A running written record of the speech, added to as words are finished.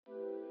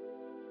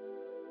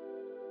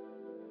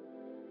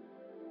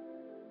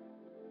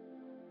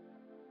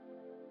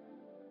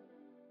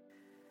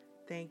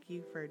Thank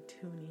you for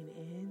tuning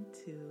in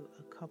to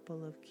a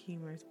couple of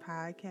Keemers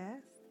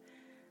podcast.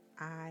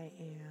 I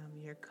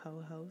am your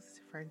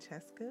co-host,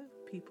 Francesca.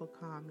 People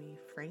call me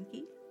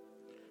Frankie.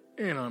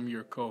 And I'm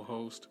your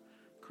co-host,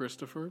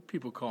 Christopher.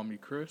 People call me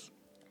Chris.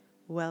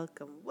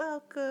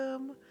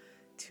 Welcome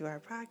to our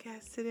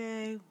podcast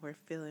today. We're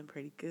feeling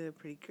pretty good,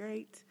 pretty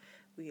great.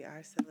 We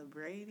are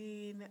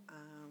celebrating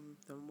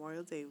the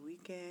Memorial Day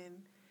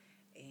weekend,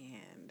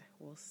 and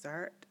we'll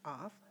start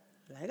off,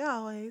 like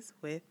always,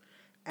 with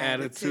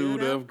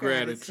Attitude of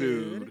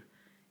gratitude.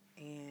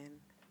 And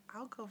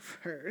I'll go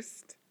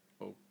first.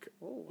 Okay.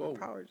 Oh, my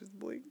power just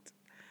blinked.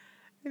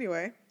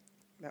 Anyway,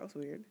 that was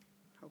weird.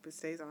 Hope it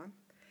stays on.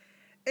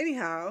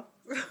 Anyhow,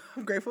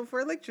 I'm grateful for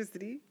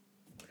electricity.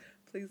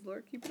 Please,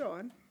 Lord, keep it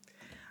on.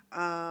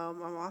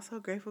 I'm also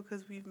grateful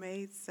because we've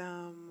made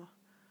some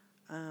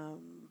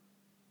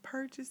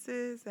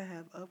purchases that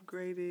have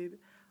upgraded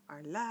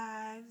our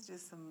lives.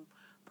 Just some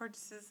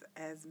purchases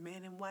as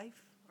man and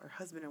wife, or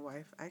husband and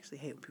wife. I actually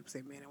hate when people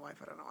say man and wife.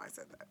 I don't know why I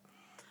said that.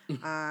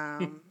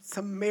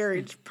 Some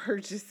marriage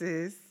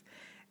purchases.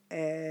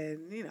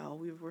 And,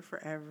 we're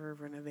forever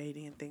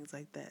renovating and things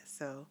like that.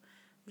 So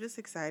I'm just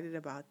excited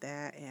about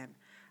that. And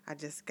I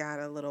just got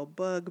a little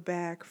bug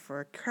back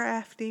for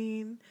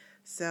crafting.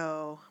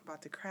 So I'm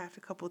about to craft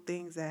a couple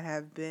things that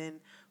have been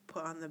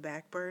put on the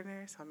back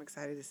burner. So I'm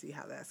excited to see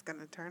how that's going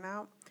to turn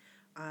out.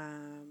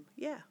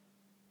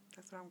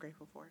 That's what I'm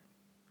grateful for.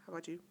 How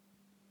about you?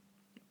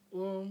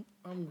 Well,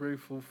 I'm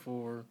grateful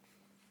for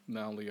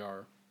not only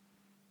our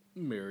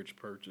marriage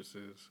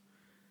purchases.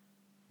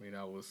 I mean,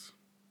 that was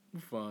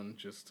fun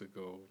just to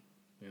go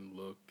and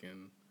look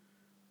and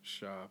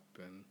shop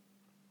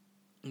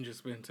and just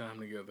spend time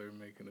together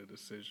making a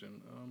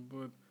decision.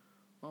 But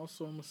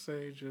also, I'm going to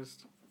say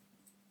just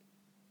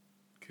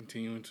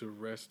continuing to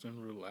rest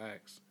and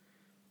relax.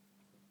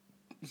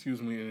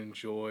 And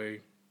enjoy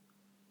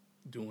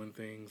doing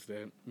things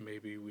that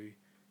maybe we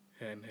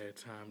hadn't had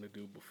time to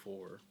do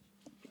before.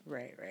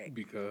 Right.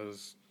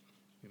 Because,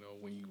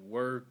 when you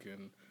work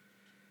and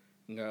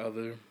you got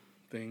other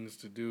things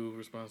to do,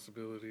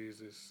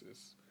 responsibilities,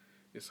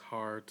 it's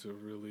hard to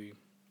really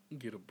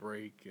get a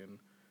break. And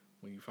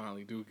when you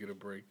finally do get a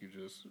break, you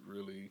just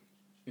really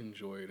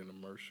enjoy it and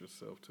immerse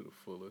yourself to the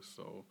fullest.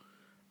 So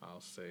I'll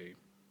say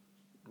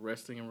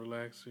resting and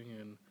relaxing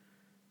and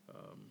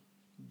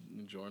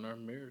enjoying our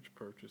marriage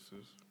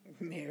purchases.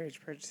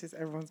 Marriage purchases.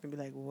 Everyone's going to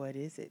be like, what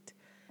is it?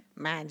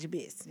 Mind your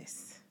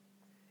business.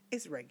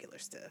 It's regular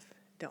stuff.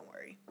 Don't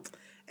worry.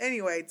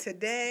 Anyway,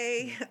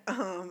 today,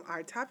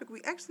 our topic,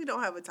 we actually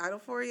don't have a title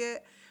for it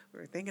yet. We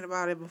were thinking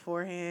about it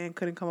beforehand,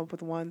 couldn't come up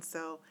with one.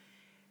 So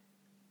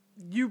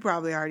you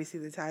probably already see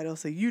the title,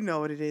 so you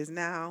know what it is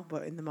now.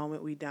 But in the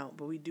moment, we don't.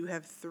 But we do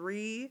have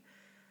 3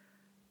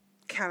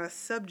 kind of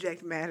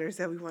subject matters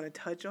that we want to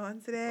touch on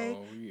today.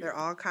 Oh, yeah. They're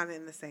all kind of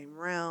in the same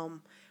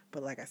realm.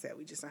 But like I said,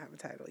 we just don't have a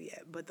title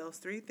yet. But those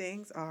 3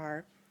 things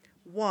are,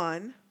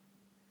 1,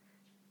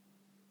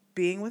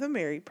 being with a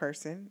married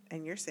person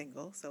and you're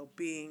single. So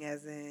being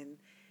as in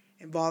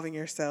involving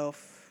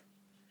yourself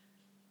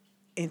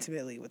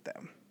intimately with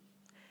them.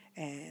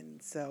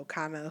 And so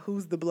kind of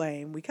who's the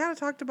blame? We kind of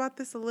talked about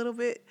this a little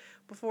bit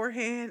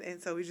beforehand.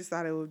 And so we just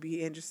thought it would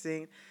be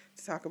interesting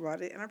to talk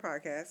about it in our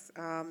podcast.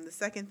 The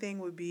second thing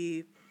would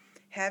be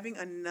having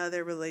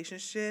another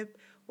relationship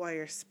while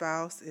your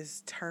spouse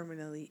is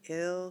terminally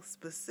ill,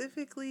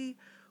 specifically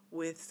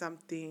with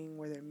something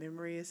where their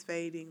memory is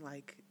fading,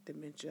 like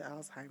dementia,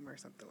 Alzheimer,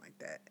 something like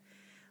that.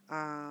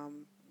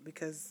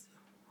 Because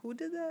who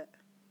did that?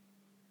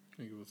 I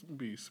think it was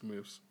B.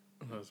 Smith's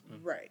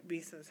husband. Right,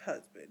 B. Smith's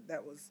husband.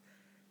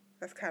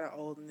 That's kind of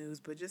old news,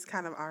 but just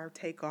kind of our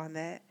take on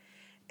that.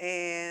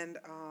 And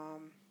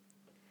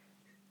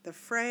the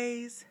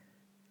phrase,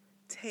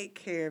 take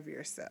care of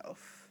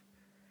yourself,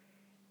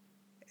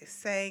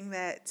 saying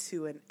that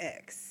to an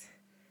ex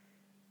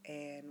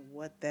and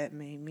what that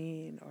may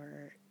mean,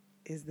 or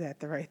is that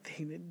the right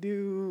thing to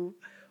do?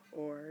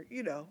 Or,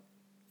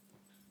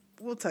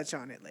 we'll touch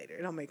on it later.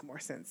 It'll make more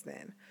sense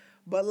then.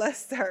 But let's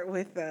start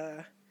with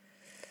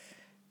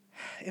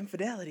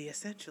infidelity,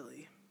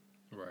 essentially.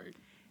 Right.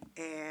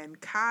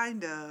 And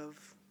kind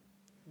of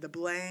the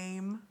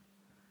blame.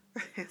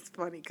 It's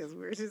funny because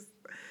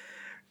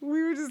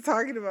we were just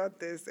talking about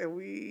this, and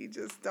we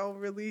just don't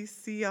really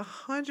see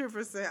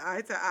 100%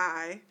 eye to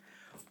eye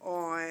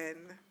on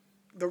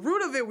the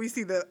root of it. We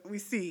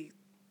see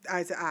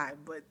eye to eye,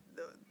 but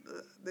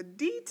the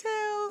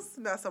details,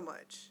 not so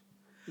much.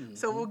 Mm-hmm.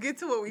 So we'll get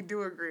to what we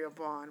do agree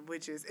upon,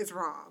 which is it's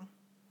wrong,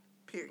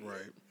 period.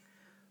 Right.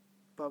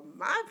 But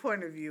my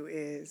point of view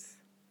is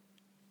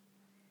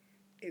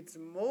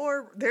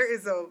there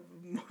is a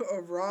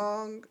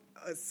wrong,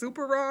 a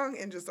super wrong,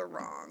 and just a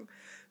wrong.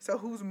 So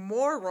who's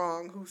more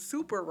wrong, who's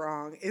super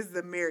wrong is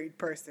the married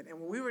person.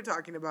 And when we were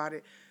talking about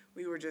it,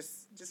 we were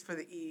just for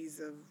the ease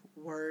of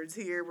words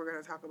here, we're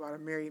going to talk about a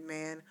married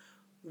man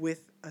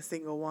with a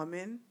single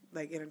woman,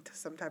 like in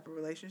some type of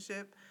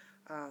relationship.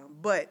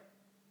 But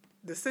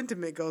the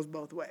sentiment goes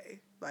both ways.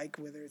 Like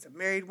whether it's a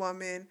married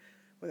woman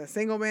with a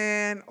single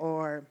man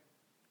or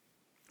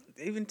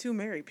even two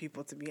married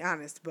people, to be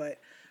honest, but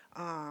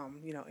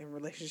in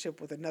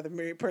relationship with another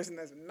married person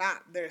that's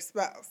not their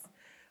spouse.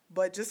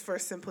 But just for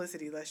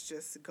simplicity, let's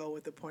just go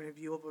with the point of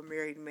view of a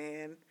married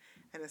man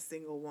and a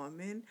single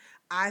woman.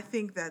 I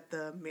think that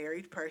the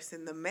married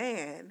person, the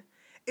man,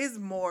 is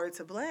more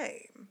to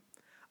blame.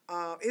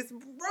 It's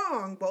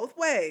wrong both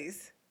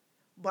ways,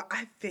 but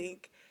I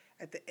think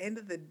at the end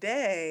of the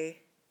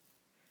day,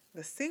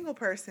 the single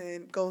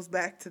person goes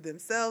back to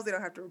themselves. They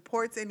don't have to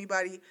report to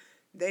anybody.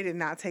 They did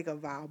not take a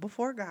vow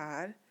before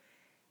God.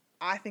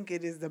 I think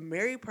it is the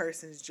married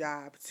person's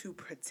job to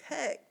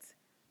protect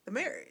the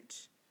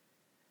marriage.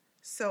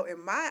 So,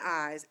 in my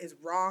eyes, it's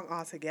wrong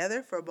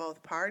altogether for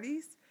both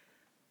parties.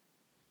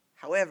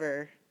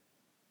 However,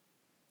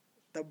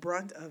 the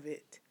brunt of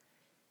it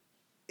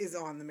is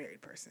on the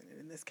married person, and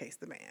in this case,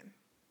 the man.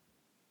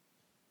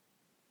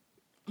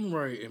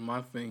 Right, and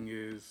my thing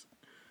is,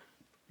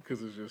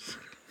 because it's just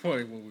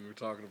funny when we were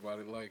talking about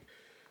it, like,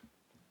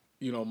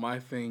 my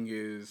thing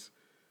is,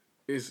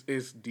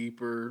 it's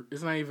deeper.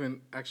 It's not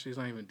even, actually, it's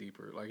not even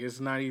deeper. Like, it's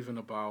not even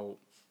about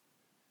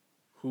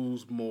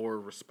who's more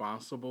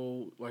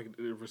responsible. Like,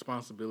 the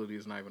responsibility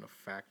is not even a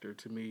factor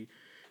to me.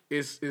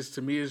 It's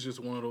to me, it's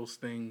just one of those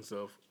things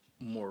of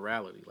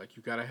morality. Like,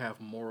 you got to have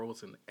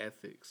morals and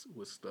ethics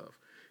with stuff.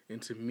 And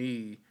to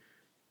me,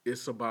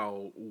 it's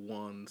about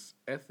one's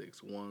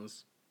ethics,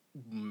 one's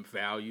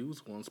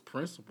values, one's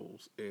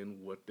principles,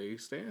 and what they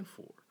stand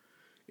for.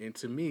 And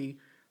to me,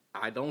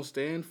 I don't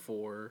stand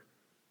for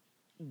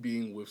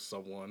being with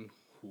someone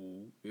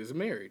who is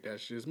married.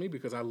 That's just me,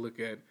 because I look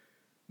at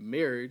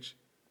marriage,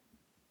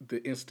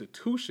 the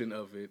institution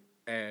of it,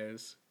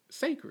 as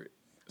sacred.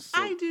 So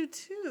I do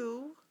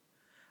too.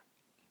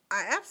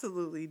 I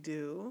absolutely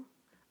do.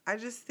 I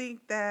just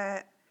think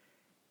that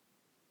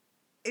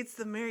it's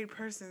the married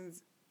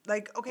person's,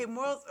 like, okay,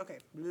 morals, okay,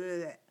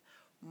 bleh.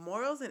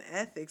 Morals and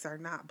ethics are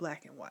not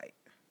black and white.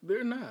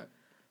 they're not.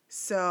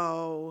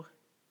 So,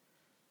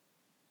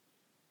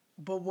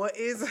 but what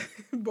is,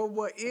 but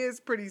what is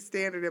pretty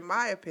standard in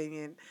my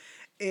opinion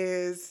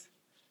is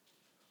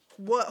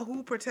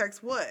who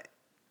protects what.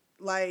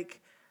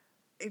 Like,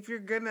 if you're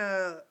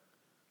gonna,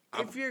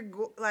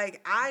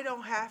 like, I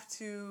don't have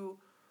to.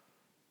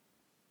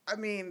 I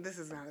mean, this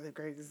is not a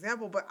great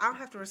example, but I don't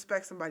have to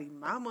respect somebody's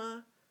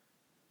mama.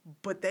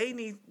 But they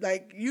need,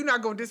 like, you're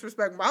not going to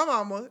disrespect my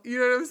mama. You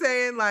know what I'm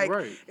saying? Like,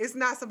 Right. it's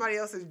not somebody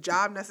else's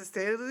job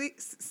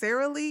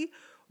necessarily,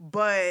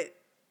 but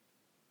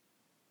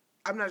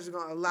I'm not just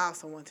going to allow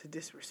someone to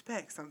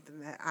disrespect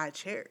something that I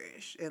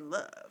cherish and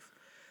love.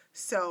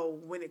 So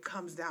when it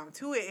comes down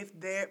to it,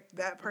 if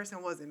that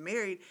person wasn't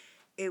married,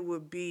 it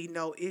would be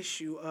no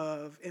issue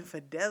of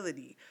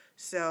infidelity.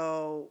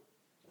 So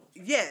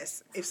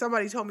yes, if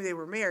somebody told me they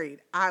were married,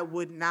 I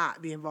would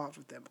not be involved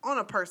with them on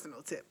a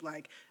personal tip.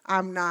 Like,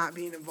 I'm not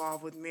being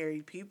involved with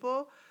married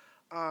people.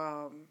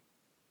 I've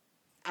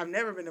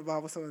never been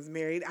involved with someone who's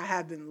married. I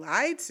have been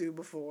lied to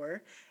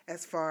before,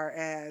 as far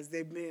as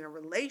they've been in a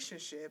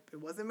relationship. It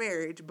wasn't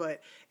marriage,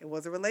 but it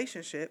was a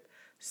relationship.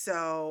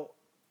 So,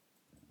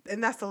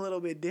 and that's a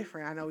little bit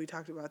different. I know we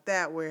talked about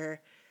that,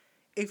 where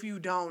if you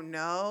don't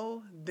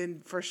know,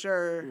 then for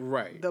sure,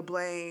 Right. the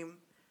blame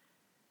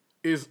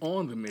Is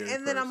on the married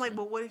And then I'm like,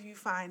 person. but what if you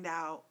find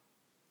out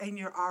and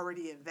you're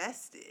already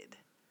invested?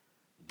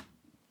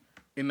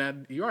 And that,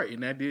 you're right,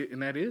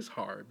 and that is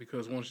hard,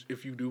 because once,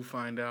 if you do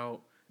find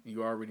out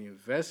you already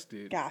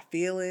invested, Got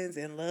feelings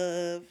and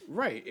love.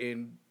 right,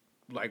 and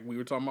like we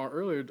were talking about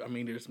earlier, I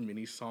mean, there's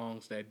many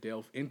songs that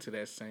delve into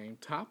that same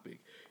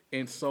topic,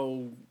 and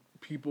so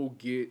people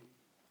get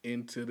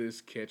into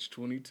this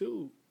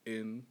catch-22,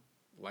 and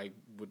like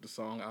with the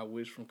song "I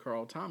Wish" from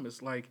Carl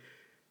Thomas, like,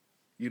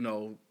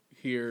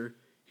 here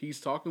he's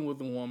talking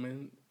with a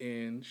woman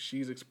and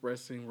she's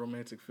expressing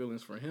romantic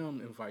feelings for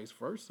him and vice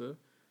versa.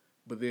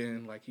 But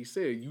then, like he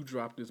said, you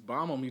dropped this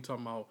bomb on me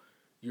talking about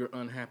you're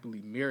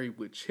unhappily married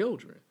with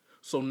children.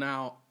 So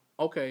now,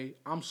 okay,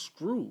 I'm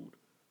screwed,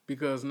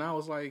 because now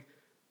it's like,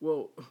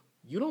 well,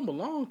 you don't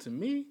belong to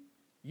me.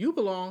 You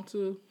belong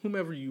to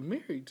whomever you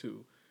married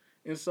to.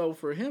 And so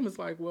for him, it's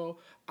like, well,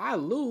 I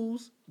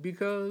lose,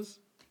 because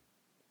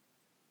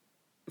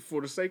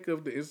for the sake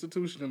of the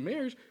institution of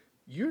marriage,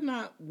 you're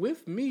not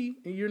with me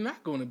and you're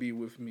not going to be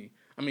with me.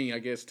 I mean, I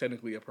guess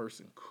technically a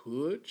person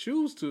could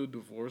choose to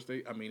divorce.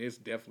 I mean, it's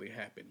definitely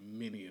happened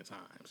many a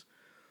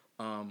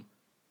times.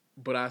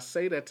 But I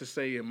say that to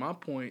say, and my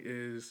point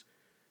is,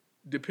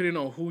 depending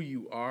on who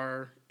you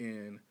are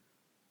and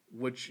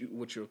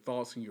what your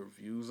thoughts and your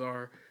views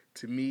are,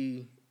 to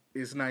me,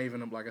 it's not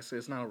even, like I said,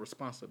 it's not a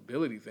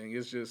responsibility thing.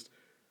 It's just,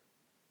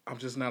 I'm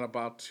just not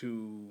about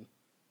to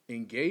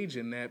engage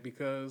in that,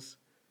 because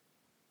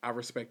I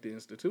respect the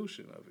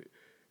institution of it.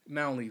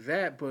 Not only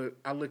that, but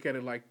I look at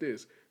it like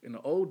this. In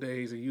the old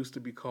days, it used to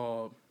be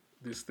called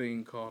this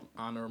thing called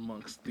honor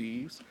amongst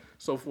thieves.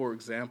 So, for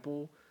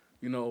example,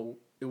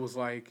 it was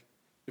like,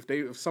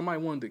 if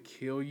somebody wanted to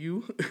kill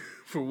you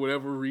for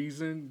whatever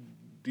reason,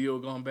 deal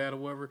gone bad or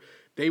whatever,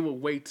 they would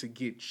wait to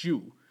get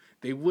you.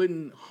 They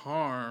wouldn't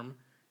harm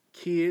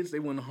kids. They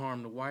wouldn't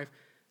harm the wife.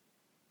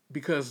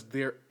 because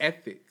their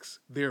ethics,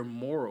 their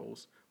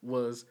morals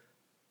was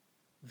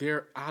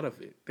they're out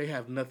of it. They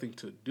have nothing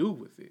to do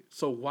with it.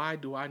 So why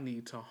do I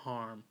need to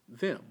harm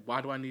them?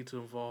 Why do I need to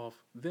involve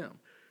them?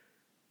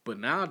 But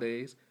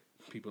nowadays,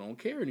 people don't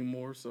care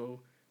anymore,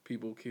 so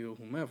people kill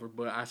whomever.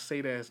 But I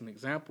say that as an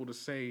example to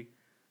say,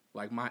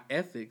 like, my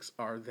ethics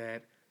are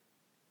that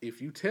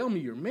if you tell me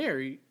you're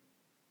married,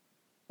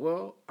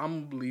 well,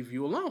 I'm gonna leave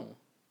you alone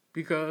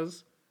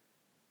because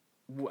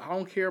I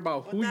don't care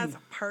about Well, who that's you.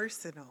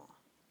 personal.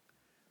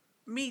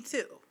 Me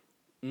too.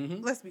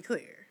 Mm-hmm. Let's be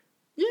clear.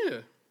 Yeah.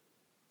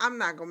 I'm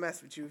not gonna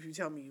mess with you if you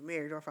tell me you're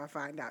married or if I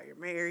find out you're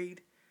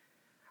married.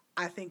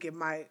 I think it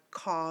might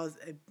cause,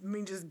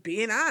 just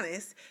being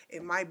honest,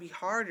 it might be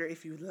harder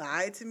if you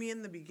lied to me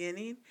in the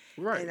beginning.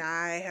 Right. And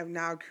I have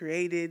now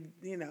created,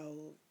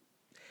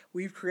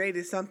 we've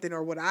created something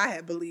or what I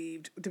had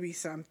believed to be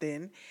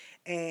something.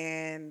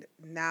 And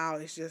now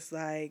it's just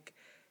like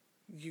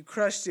you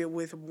crushed it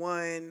with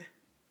one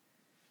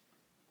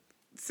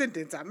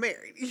sentence, I'm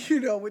married,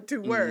 with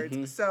two words.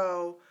 Mm-hmm.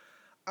 So,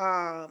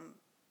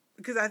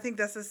 because I think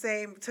that's the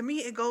same, to me,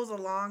 it goes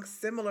along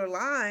similar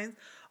lines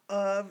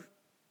of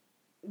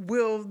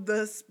will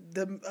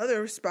the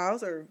other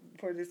spouse, or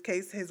for this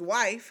case, his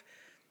wife,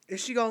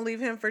 is she gonna leave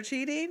him for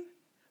cheating?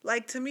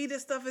 Like, to me,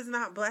 this stuff is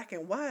not black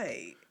and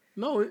white.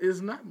 No,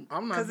 it's not.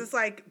 I'm not. Because it's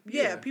like,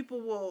 Yeah.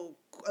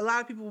 a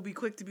lot of people will be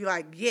quick to be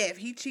like, yeah, if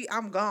he cheat,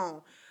 I'm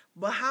gone.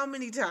 But how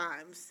many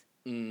times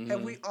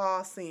have we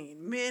all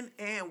seen, men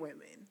and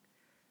women?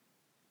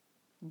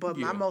 But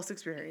my most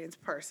experience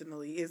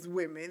personally is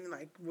women,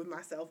 like with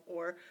myself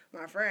or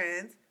my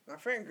friends, my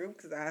friend group,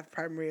 because I have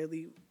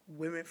primarily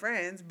women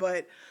friends.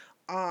 But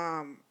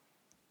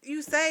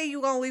you say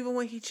you gonna leave him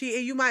when he cheat,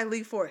 and you might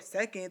leave for a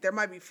second. There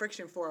might be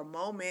friction for a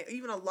moment,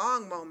 even a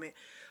long moment,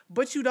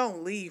 but you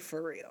don't leave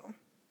for real.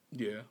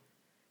 Yeah.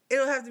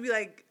 It'll have to be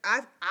like,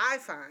 I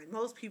find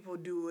most people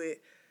do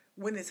it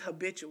when it's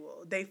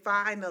habitual. They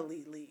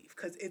finally leave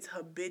because it's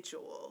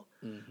habitual.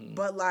 Mm-hmm.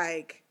 But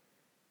like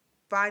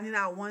finding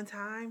out one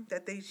time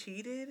that they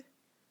cheated,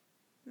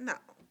 no.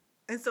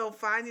 And so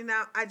finding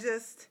out, I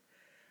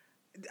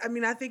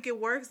think it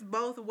works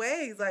both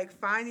ways. Like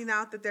finding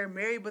out that they're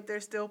married, but they're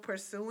still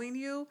pursuing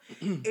you.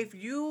 And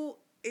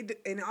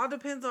it all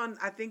depends on,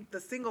 I think, the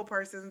single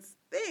person's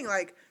thing,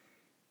 like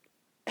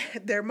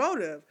their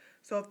motive.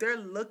 So if they're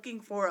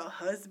looking for a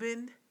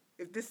husband,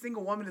 if this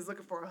single woman is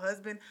looking for a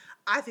husband,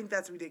 I think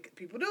that's ridiculous.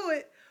 People do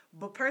it.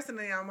 But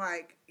personally, I'm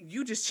like,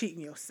 you just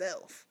cheating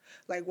yourself.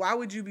 Like, why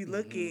would you be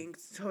looking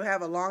to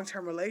have a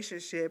long-term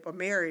relationship, a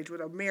marriage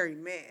with a married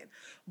man?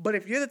 But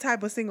if you're the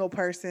type of single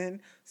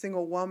person,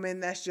 single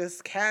woman that's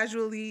just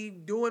casually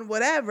doing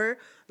whatever,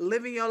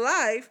 living your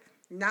life,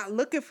 not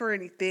looking for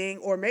anything,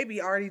 or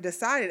maybe already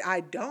decided, I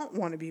don't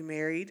want to be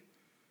married.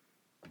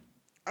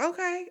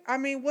 Okay,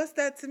 what's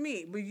that to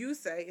me? But you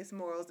say it's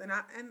morals, and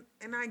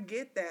I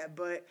get that,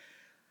 but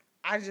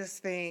I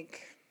just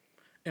think.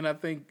 And I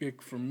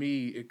think for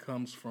me, it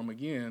comes from,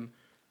 again,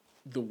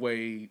 the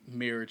way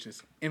marriage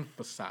is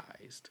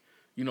emphasized.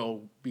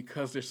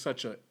 Because there's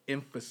such an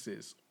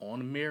emphasis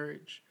on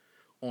marriage,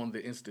 on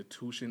the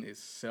institution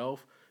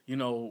itself.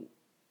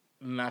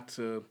 Not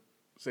to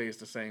say it's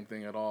the same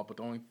thing at all, but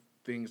the only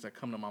things that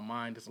come to my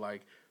mind is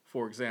like,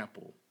 for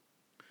example,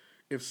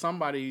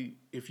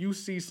 if you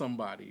see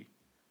somebody,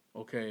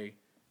 okay,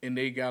 and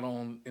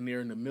they're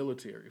in the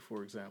military,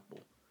 for example.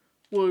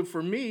 Well,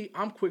 for me,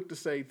 I'm quick to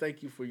say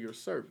thank you for your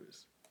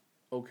service,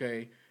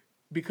 okay,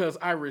 because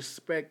I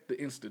respect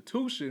the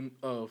institution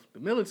of the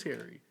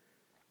military.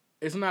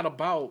 It's not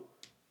about,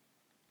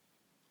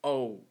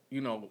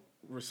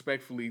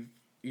 respectfully,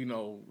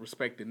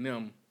 respecting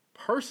them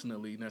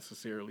personally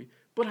necessarily,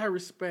 but I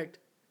respect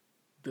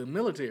the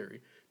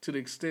military to the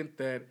extent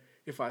that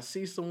if I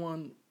see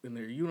someone in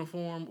their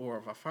uniform or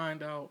if I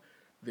find out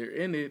they're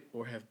in it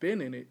or have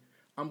been in it,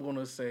 I'm going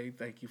to say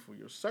thank you for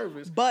your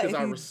service because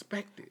I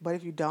respect it. But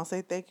if you don't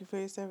say thank you for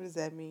your service, does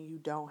that mean you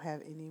don't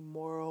have any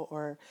moral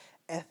or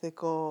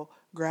ethical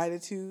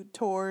gratitude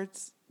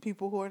towards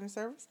people who are in the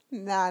service?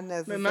 Not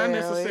necessarily. Not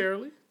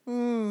necessarily.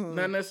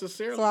 Not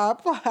necessarily. So I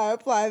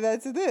apply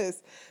that to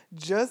this.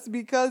 Just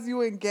because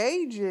you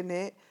engage in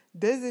it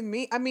doesn't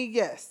mean,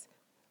 yes,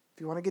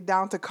 if you want to get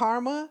down to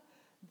karma,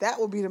 that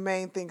would be the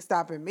main thing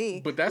stopping me.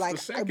 But that's the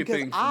second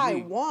thing for me.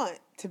 I want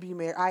to be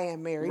married. I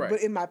am married. Right.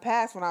 But in my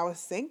past, when I was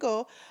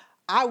single,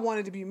 I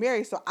wanted to be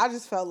married. So I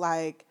just felt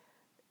like,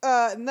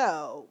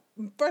 no.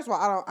 First of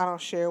all, I don't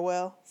share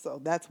well.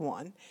 So that's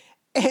one.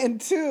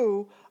 And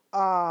two,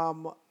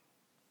 I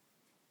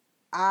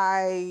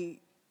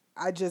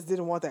just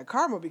didn't want that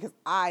karma because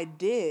I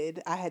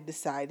had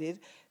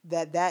decided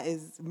that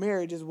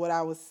marriage is what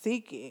I was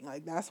seeking.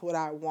 Like, that's what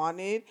I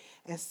wanted.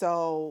 And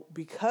so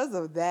because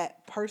of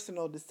that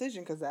personal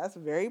decision, because that's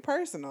very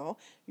personal,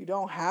 you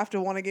don't have to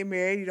want to get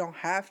married. You don't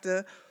have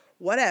to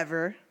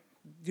whatever.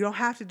 You don't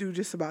have to do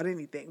just about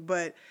anything.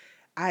 But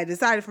I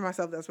decided for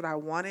myself that's what I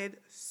wanted.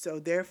 So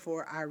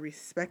therefore, I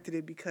respected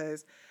it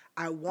because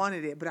I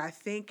wanted it. But I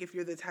think if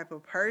you're the type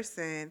of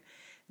person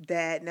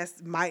that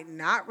might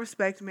not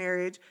respect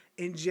marriage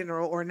in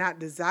general or not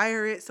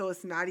desire it, so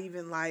it's not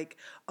even like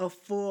a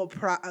full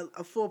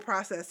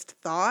processed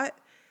thought.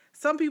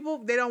 Some people,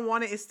 they don't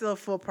want it, it's still a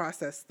full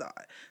processed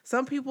thought.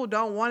 Some people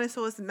don't want it,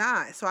 so it's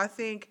not. So I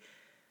think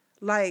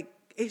like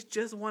it's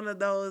just one of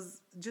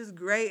those just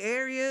gray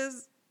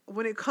areas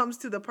when it comes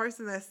to the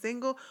person that's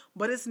single,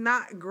 but it's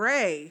not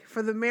gray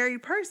for the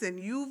married person.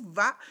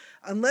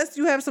 Unless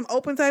you have some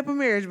open type of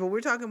marriage, but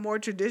we're talking more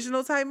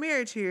traditional type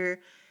marriage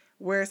here,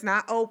 where it's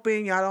not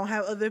open, y'all don't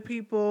have other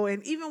people,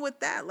 and even with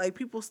that, like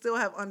people still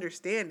have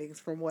understandings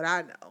from what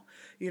I know.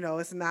 You know,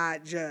 it's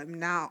not just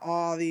not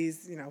all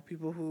these, you know,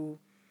 people who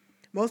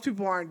most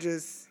people aren't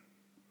just,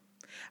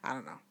 I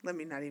don't know. Let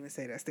me not even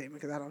say that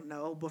statement because I don't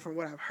know. But from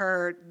what I've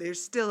heard,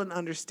 there's still an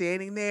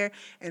understanding there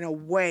and a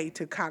way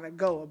to kind of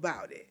go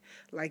about it.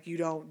 Like you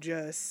don't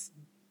just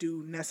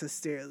do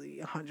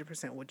necessarily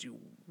 100% what you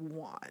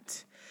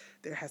want.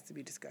 There has to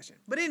be discussion.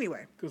 But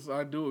anyway. Because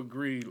I do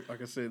agree,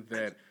 like I said,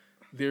 that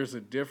there's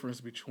a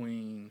difference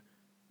between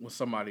when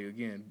somebody,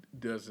 again,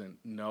 doesn't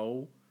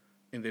know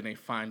and then they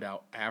find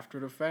out after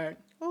the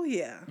fact. Oh,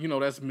 yeah. You know,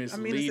 that's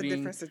misleading. I mean, it's a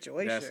different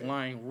situation. That's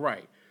lying.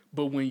 Right.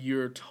 But when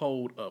you're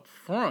told up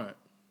front,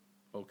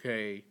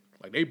 okay,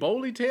 like they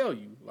boldly tell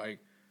you, like,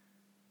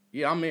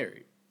 yeah, I'm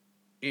married.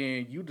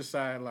 And you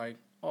decide, like,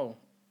 oh,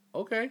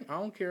 okay, I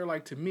don't care.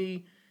 Like, to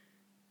me,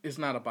 it's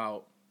not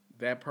about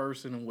that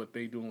person and what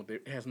they do.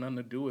 It has nothing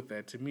to do with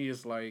that. To me,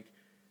 it's like,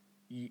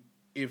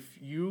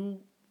 if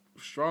you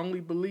strongly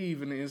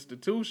believe in the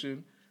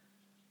institution,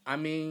 I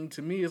mean,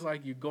 to me, it's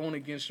like you're going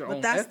against your own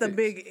ethics. But that's the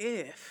big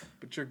if.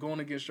 But you're going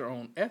against your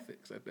own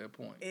ethics at that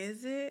point.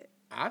 Is it?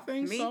 I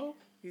think so.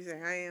 You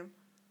saying I am?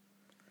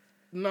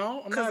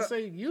 No, I'm not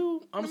saying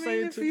you. I'm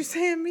saying if you're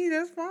saying me,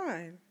 that's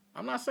fine.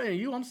 I'm not saying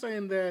you. I'm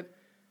saying that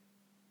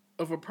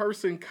if a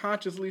person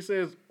consciously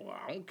says, well,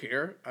 I don't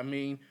care. I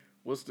mean,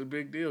 what's the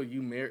big deal?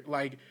 You married.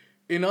 Like,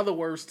 in other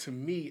words, to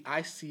me,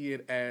 I see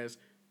it as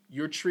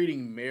you're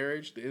treating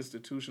marriage, the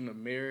institution of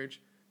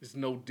marriage, is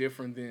no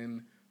different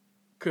than,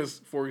 because,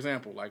 for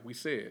example, like we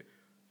said,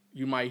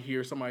 you might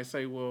hear somebody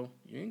say, well,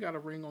 you ain't got a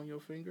ring on your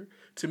finger.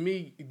 To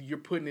me, you're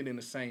putting it in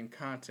the same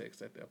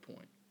context at that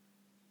point.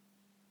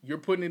 You're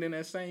putting it in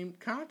that same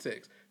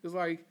context. It's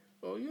like,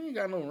 oh, you ain't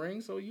got no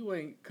ring, so you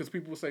ain't, because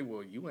people say,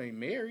 well, you ain't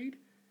married.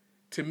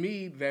 To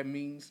me, that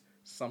means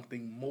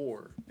something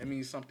more. It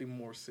means something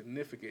more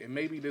significant. And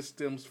maybe this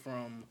stems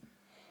from,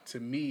 to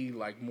me,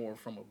 like more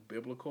from a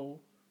biblical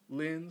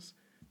lens,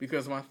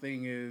 because my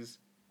thing is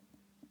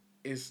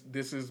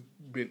this has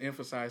been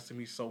emphasized to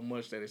me so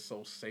much that it's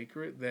so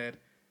sacred that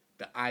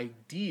the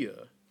idea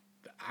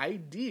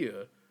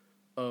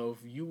of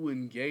you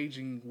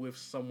engaging with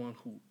someone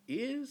who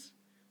is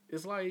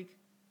like,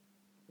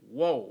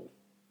 whoa,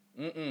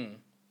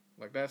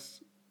 like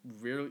that's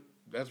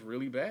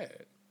really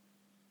bad.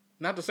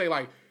 Not to say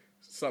like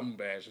something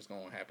bad's just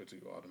gonna happen to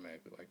you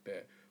automatically like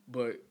that,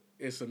 but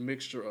it's a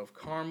mixture of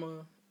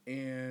karma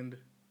and,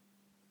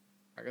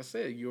 like I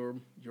said, your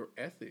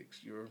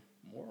ethics, your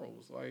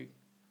morals. Like,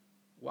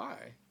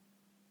 why?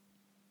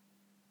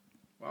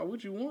 Why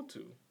would you want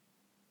to?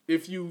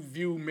 If you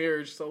view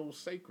marriage so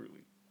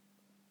sacredly,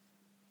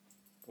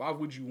 why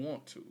would you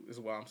want to, is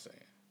what I'm saying.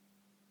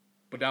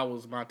 But that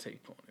was my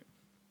take on it.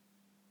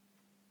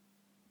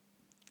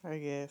 I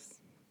guess.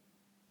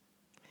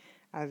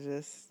 I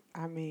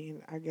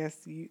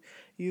guess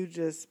you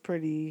just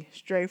pretty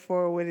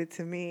straightforward with it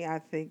to me. I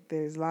think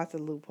there's lots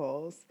of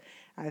loopholes.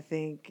 I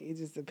think it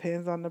just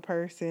depends on the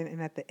person.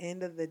 And at the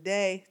end of the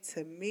day,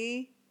 to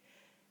me,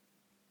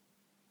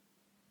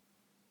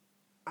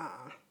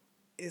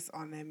 it's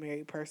on that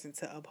married person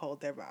to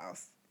uphold their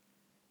vows.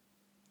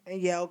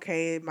 And yeah,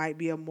 okay, it might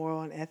be a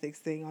moral and ethics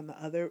thing on the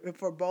other,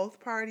 for both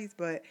parties,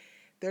 but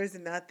there's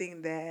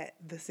nothing that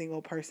the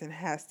single person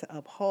has to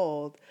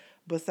uphold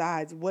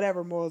besides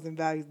whatever morals and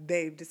values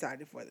they've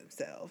decided for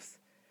themselves.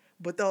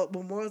 But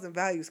morals and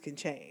values can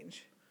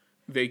change.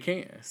 They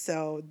can.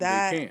 So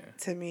that,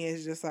 to me,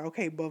 is just like,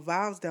 okay, but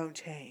vows don't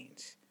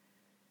change.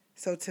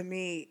 So to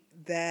me,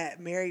 that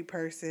married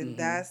person,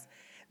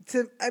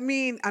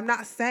 I'm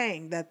not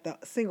saying that the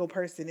single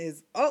person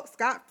is,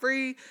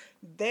 scot-free,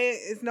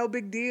 it's no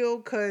big deal,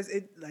 because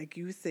it, like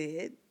you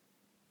said,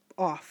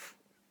 off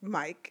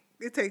mic,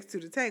 it takes two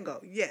to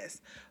tango,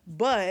 yes.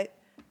 But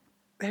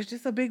there's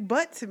just a big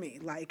but to me.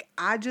 Like,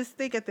 I just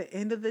think at the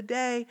end of the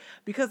day,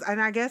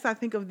 and I guess I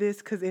think of this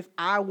because if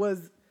I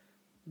was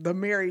the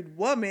married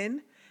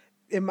woman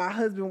and my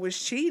husband was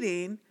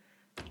cheating,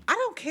 I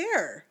don't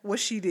care what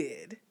she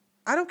did.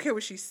 I don't care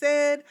what she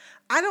said.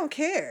 I don't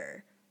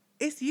care.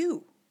 It's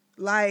you.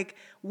 Like,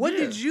 what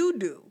did you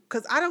do?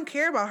 Because I don't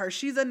care about her.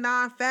 She's a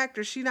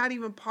non-factor. She's not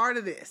even part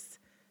of this.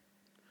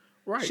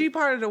 Right. She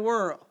part of the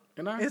world.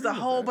 And there's a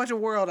whole bunch of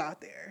world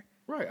out there.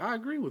 Right. I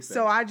agree with that.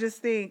 So I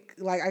just think,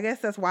 like, I guess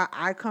that's why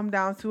I come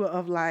down to it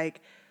of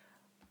like,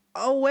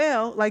 oh,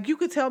 well, like, you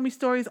could tell me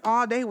stories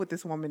all day what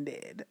this woman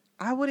did.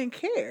 I wouldn't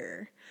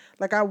care.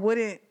 Like, I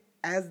wouldn't,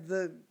 as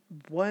the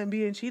one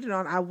being cheated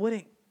on, I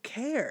wouldn't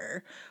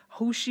care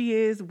who she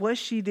is, what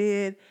she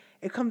did.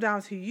 It comes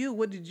down to you.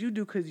 What did you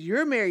do? Because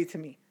you're married to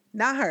me,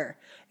 not her.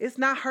 It's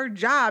not her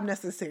job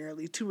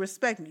necessarily to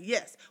respect me.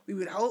 Yes, we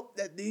would hope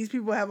that these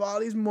people have all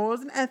these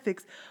morals and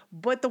ethics,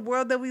 but the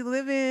world that we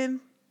live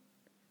in,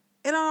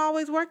 it don't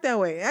always work that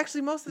way.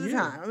 Actually, most of the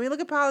time. I mean, look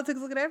at politics,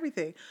 look at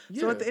everything.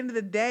 So at the end of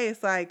the day,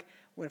 it's like,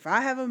 what if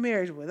I have a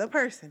marriage with a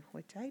person,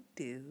 which I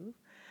do,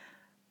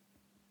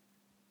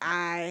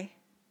 I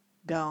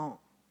don't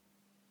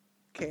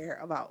care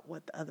about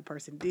what the other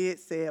person did,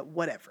 said,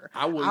 whatever.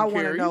 I want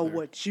to know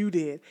what you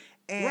did.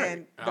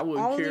 And the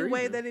only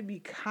way that it'd be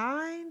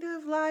kind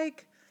of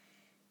like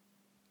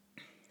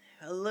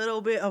a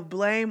little bit of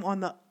blame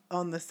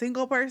on the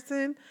single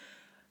person,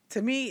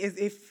 to me, is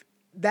if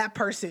that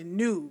person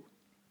knew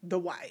the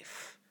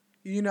wife,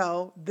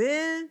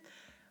 then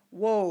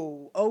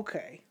whoa,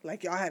 okay.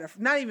 Like y'all had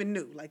not even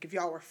new, like if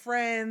y'all were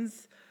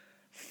friends,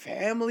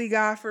 family,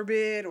 God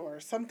forbid, or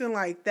something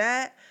like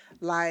that,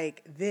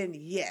 like then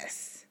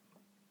yes,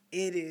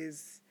 it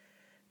is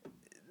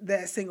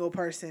that single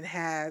person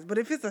has. But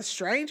if it's a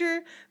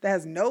stranger that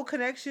has no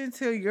connection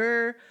to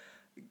your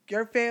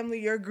family,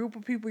 your group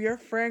of people, your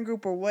friend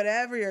group or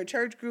whatever, your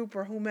church group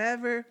or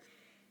whomever,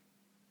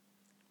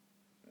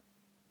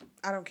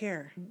 I don't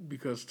care.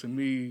 Because to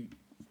me,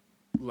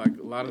 like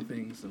a lot of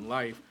things in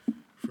life,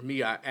 for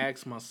me, I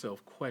ask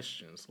myself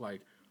questions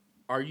like,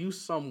 are you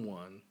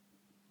someone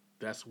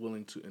that's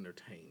willing to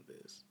entertain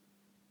this?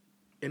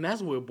 And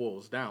that's what it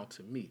boils down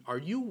to me. Are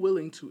you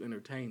willing to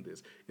entertain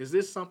this? Is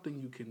this something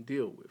you can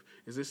deal with?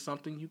 Is this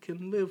something you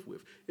can live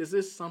with? Is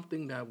this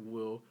something that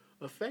will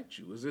affect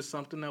you? Is this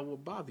something that will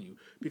bother you?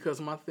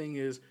 Because my thing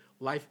is,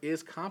 life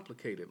is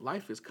complicated.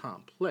 Life is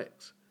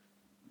complex.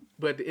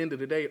 But at the end of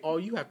the day, all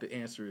you have to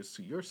answer is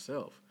to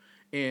yourself.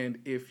 And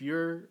if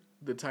you're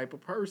the type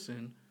of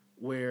person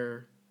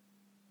where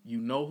you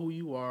know who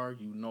you are,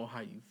 you know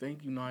how you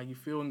think, you know how you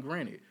feel, and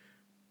granted,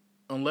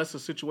 unless a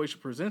situation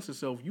presents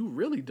itself, you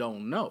really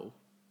don't know.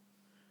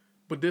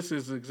 But this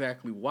is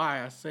exactly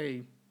why I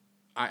say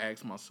I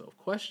ask myself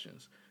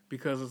questions.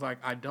 Because it's like,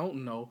 I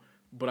don't know,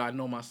 but I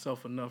know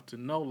myself enough to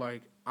know,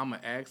 like, I'm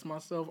going to ask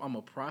myself, I'm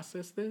going to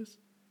process this.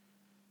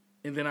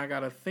 And then I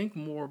got to think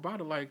more about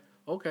it. Like,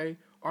 okay,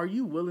 are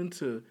you willing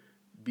to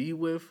be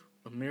with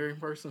a married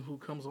person who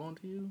comes on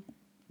to you?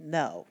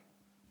 No.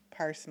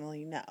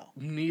 Personally, no.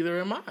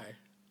 Neither am I.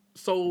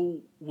 So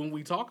when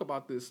we talk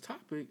about this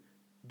topic,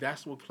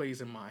 that's what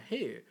plays in my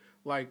head.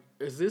 Like,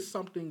 is this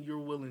something you're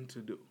willing to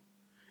do?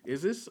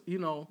 Is this,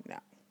 No.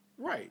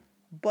 Right.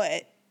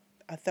 But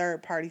a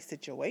third party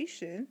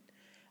situation,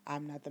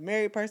 I'm not the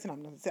married person.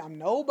 I'm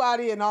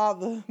nobody in all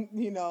the,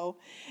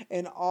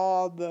 in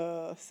all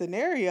the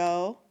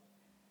scenario.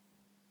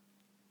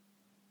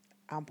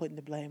 I'm putting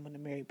the blame on the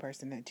married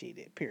person that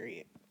cheated,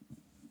 period.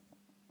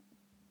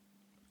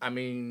 I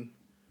mean,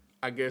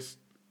 I guess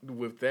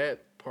with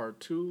that part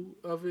two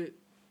of it,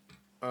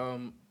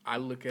 I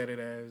look at it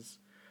as,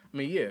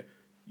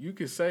 you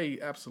could say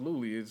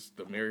absolutely it's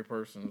the married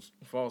person's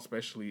fault,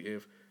 especially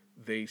if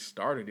they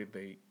started it,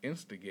 they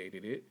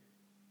instigated it,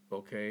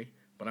 okay?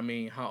 But I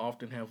mean, how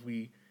often have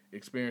we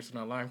experienced in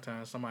our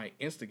lifetime somebody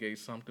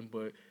instigates something,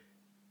 but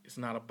it's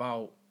not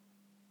about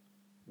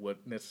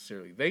what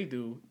necessarily they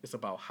do, it's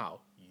about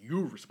how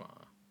you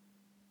respond.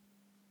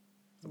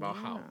 It's about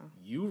how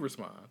you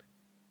respond.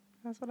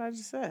 That's what I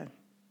just said.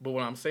 But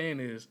what I'm saying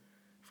is,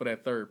 for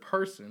that third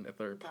person, that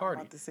third party.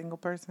 About the single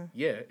person?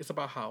 Yeah, it's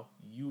about how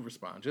you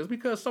respond. Just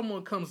because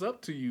someone comes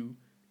up to you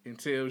and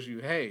tells you,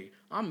 hey,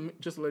 I'm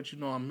just to let you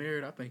know I'm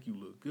married, I think you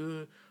look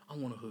good, I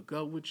want to hook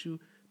up with you,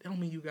 that don't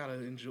mean you gotta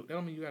enjoy, that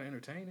don't mean you gotta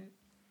entertain it.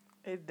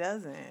 It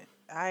doesn't.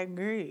 I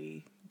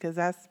agree. Because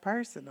that's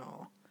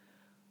personal.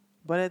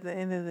 But at the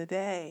end of the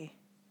day,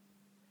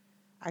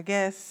 I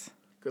guess.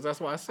 Because that's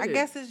why I said. I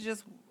guess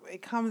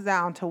it comes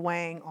down to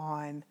weighing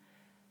on,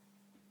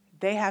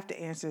 they have to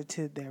answer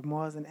to their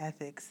morals and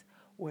ethics,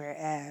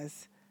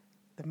 whereas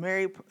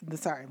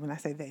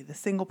the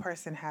single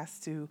person has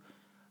to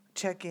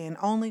check in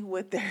only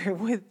with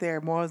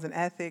their morals and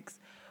ethics,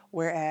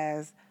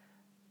 whereas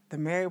the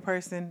married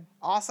person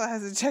also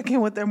has to check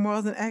in with their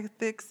morals and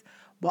ethics,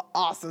 but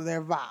also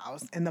their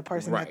vows and the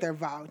person that they're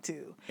vowed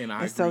to. And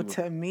I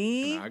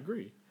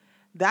agree.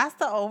 That's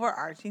the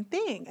overarching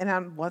thing. And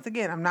I'm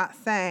not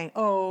saying,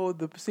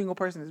 the single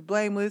person is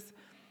blameless,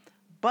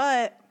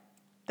 but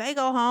they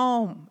go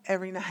home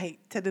every night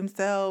to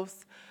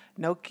themselves,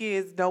 no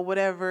kids, no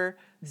whatever.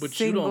 But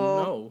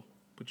single.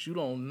 you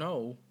don't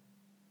know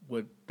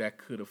what that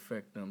could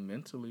affect them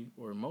mentally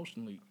or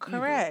emotionally.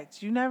 Correct.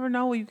 Either. You never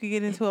know what you could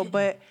get into it,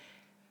 but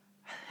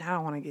I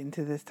don't want to get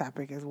into this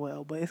topic as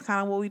well, but it's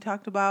kind of what we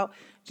talked about,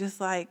 just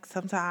like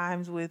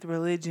sometimes with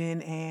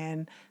religion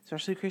and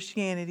especially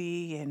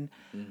Christianity and,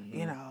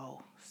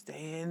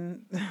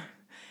 staying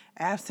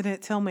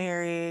abstinent till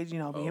marriage,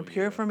 being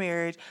pure for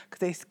marriage, because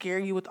they scare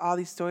you with all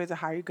these stories of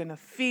how you're going to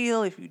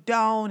feel if you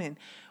don't and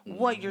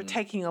what you're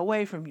taking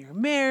away from your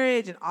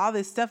marriage and all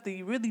this stuff that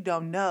you really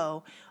don't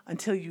know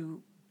until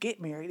you get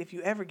married, if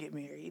you ever get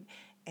married.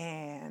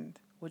 And,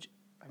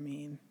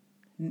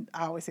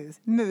 I always say this,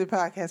 another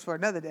podcast for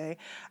another day.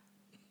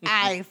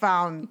 I ain't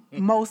found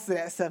most of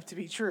that stuff to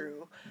be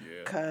true Yeah.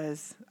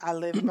 because I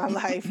lived my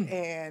life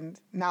and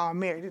now I'm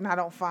married and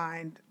I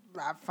find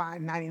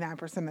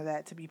 99% of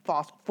that to be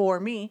false for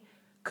me.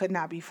 Could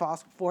not be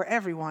false for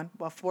everyone,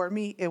 but for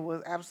me, it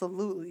was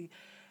absolutely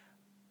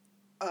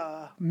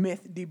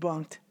myth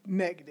debunked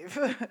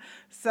negative.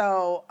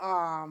 So,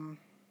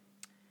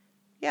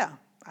 yeah,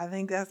 I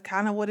think that's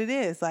kind of what it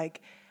is.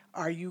 Like,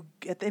 are you,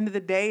 at the end of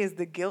the day, is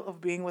the guilt of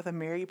being with a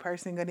married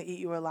person going to eat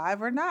you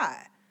alive or not?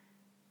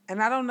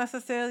 And I don't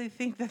necessarily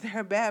think that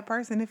they're a bad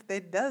person if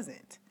it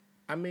doesn't.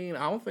 I mean,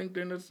 I don't think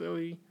they're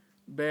necessarily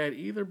bad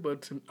either,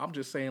 but I'm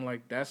just saying,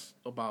 like, that's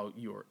about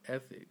your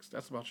ethics.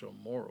 That's about your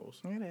morals.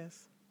 It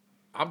is.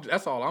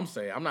 That's all I'm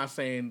saying. I'm not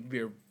saying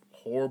they're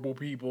horrible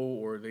people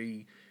or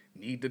they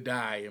need to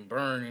die and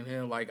burn in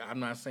hell. Like, I'm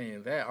not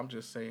saying that. I'm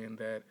just saying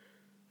that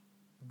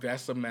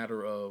that's a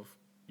matter of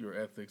your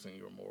ethics and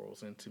your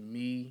morals. And to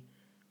me,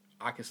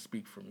 I can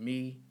speak for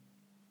me.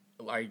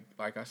 Like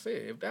I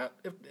said,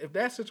 if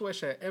that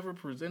situation had ever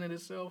presented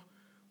itself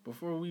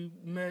before we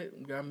met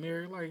and got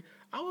married, like,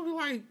 I would be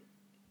like,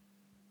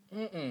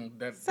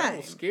 that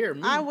would scare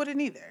me. I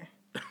wouldn't either.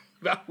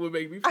 That would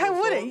make me feel I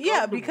wouldn't, so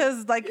yeah,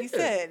 because like you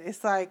said,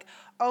 it's like,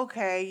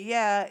 okay,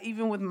 yeah,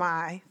 even with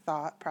my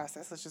thought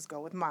process, let's just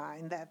go with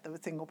mine, that the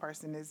single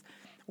person is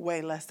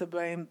way less to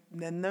blame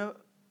than the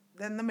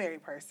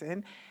married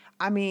person.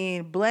 I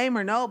mean, blame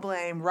or no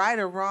blame, right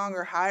or wrong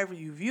or however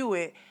you view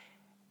it,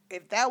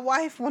 if that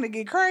wife want to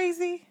get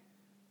crazy,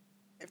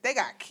 if they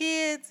got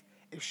kids,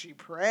 if she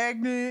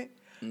pregnant,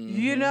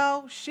 you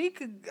know, she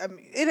could, I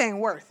mean, it ain't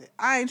worth it.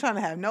 I ain't trying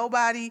to have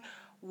nobody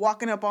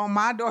walking up on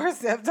my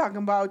doorstep talking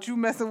about you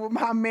messing with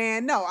my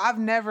man. No, I've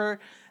never,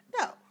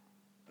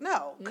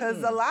 no,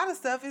 because a lot of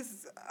stuff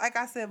is, like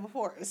I said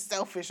before, it's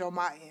selfish on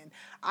my end.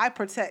 I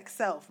protect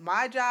self.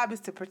 My job is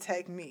to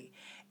protect me.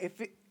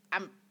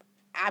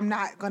 I'm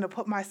not going to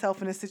put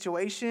myself in a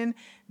situation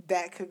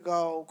that could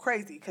go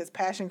crazy because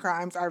passion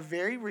crimes are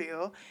very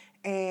real.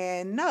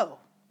 And no,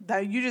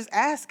 that you're just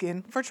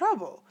asking for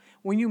trouble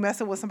when you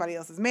messing with somebody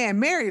else's man,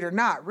 married or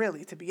not,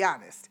 really, to be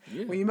honest.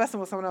 Yeah. When you messing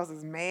with someone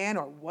else's man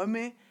or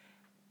woman,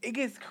 it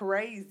gets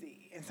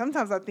crazy. And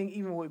sometimes I think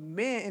even with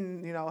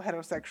men, you know,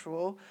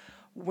 heterosexual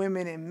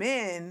women and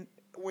men,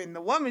 when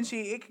the woman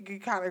cheat, it could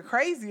get kind of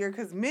crazier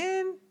because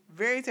men,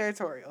 very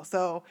territorial.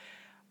 So,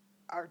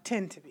 or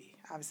tend to be.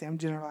 Obviously, I'm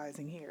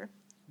generalizing here.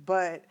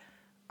 But,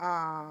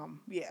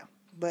 yeah.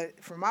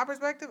 But from my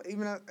perspective,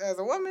 even as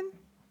a woman,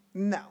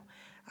 no.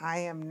 I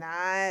am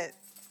not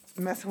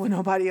messing with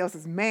nobody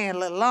else's man,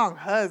 let alone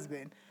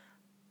husband.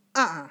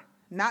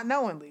 Not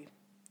knowingly.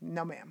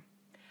 No, ma'am.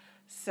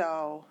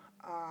 So,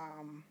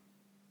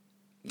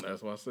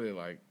 that's why I said,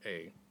 like,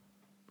 hey,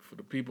 for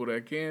the people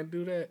that can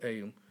do that,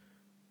 hey,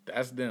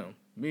 that's them.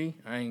 Me,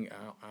 I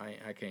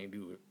can't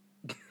do it.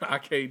 I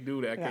can't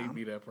do that. I can't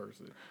be that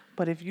person.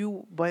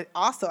 But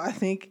also, I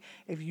think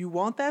if you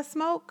want that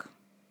smoke,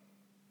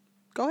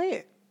 go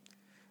ahead.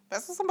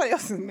 That's what somebody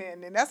else's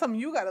man, and that's something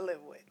you got to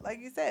live with. Like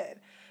you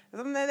said, it's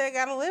something that they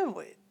got to live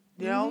with.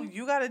 You know,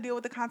 you got to deal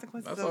with the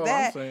consequences of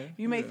that.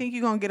 You may think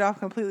you're going to get off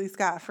completely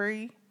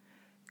scot-free.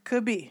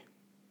 Could be.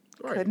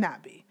 Right. Could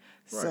not be.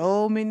 Right.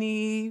 So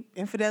many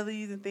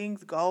infidelities and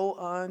things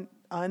go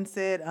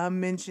unsaid,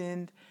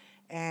 unmentioned,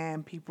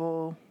 and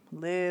people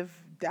live,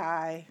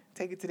 die,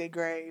 take it to their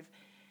grave,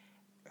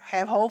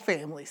 have whole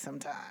families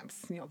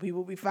sometimes. You know,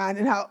 people be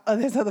finding out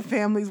there's other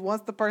families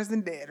once the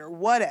person dead or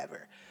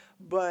whatever.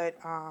 But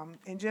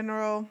in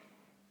general,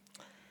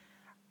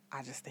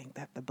 I just think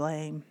that the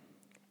blame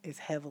is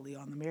heavily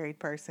on the married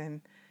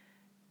person,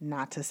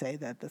 not to say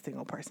that the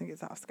single person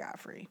gets off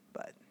scot-free,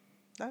 but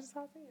that's just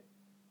how I see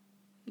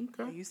it.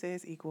 Okay. And you say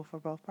it's equal for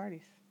both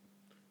parties.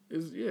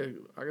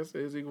 Like I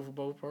said, it's equal for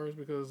both parties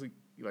because,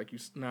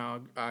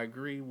 now I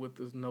agree with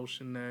this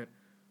notion that,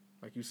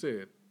 like you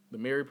said, the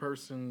married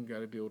person got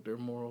to deal with their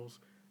morals,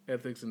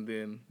 ethics, and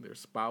then their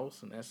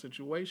spouse in that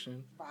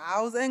situation.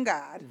 Vows and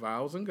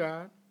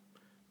God.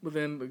 But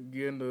then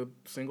again, the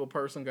single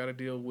person got to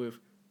deal with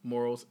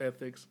morals,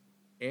 ethics,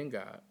 and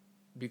God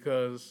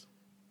because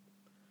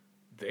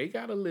they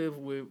got to live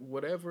with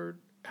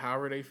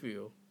however they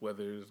feel,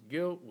 whether it's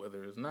guilt,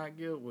 whether it's not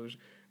guilt,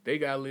 they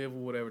got to live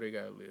with whatever they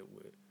got to live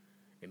with.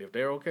 And if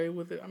they're okay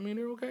with it, I mean,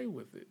 they're okay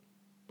with it.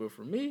 But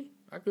for me,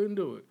 I couldn't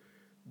do it.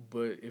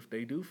 But if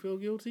they do feel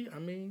guilty, I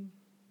mean,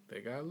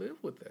 they got to live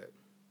with that.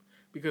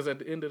 Because at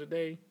the end of the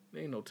day,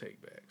 there ain't no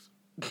take-backs.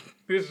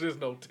 There's just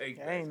no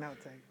take-backs. There ain't no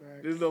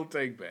take-backs. There's no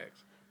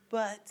take-backs.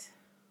 But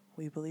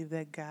we believe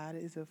that God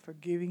is a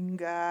forgiving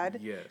God.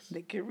 Yes.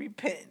 That can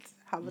repent.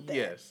 How about that?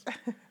 Yes.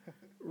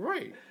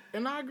 Right.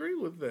 And I agree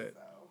with that.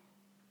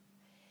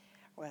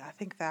 Well, I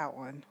think that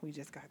one, we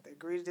just got to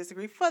agree to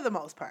disagree for the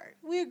most part.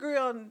 We agree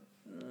on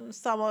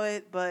some of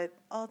it, but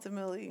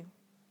ultimately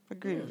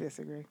agree to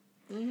disagree.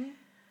 Mm-hmm.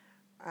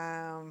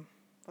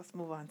 Let's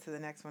move on to the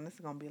next one. This is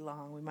going to be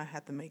long. We might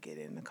have to make it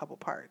in a couple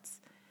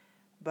parts.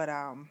 But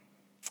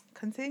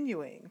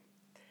continuing.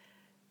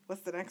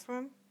 What's the next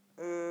one?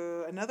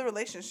 Another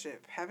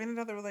relationship. Having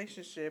another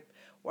relationship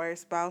where your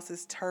spouse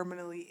is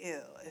terminally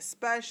ill,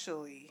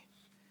 especially.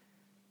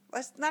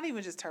 Let's not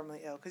even just terminally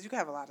ill, because you can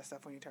have a lot of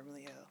stuff when you're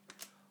terminally ill.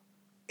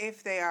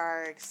 If they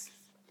are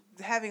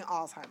having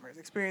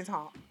Alzheimer's,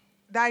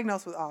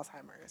 diagnosed with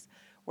Alzheimer's,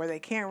 where they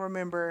can't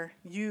remember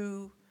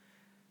you,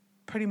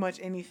 pretty much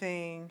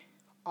anything,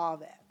 all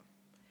that.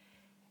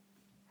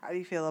 How do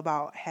you feel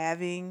about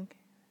having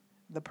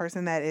the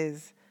person that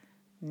is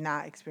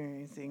not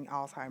experiencing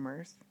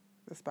Alzheimer's,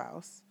 the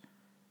spouse?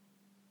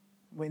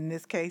 In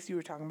this case, you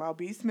were talking about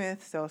B.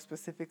 Smith, so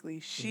specifically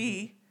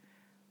she.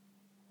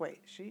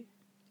 She?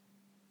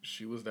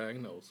 She was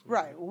diagnosed.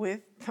 Right,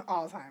 with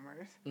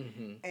Alzheimer's.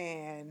 Mm-hmm.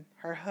 And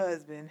her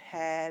husband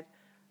had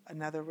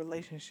another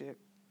relationship.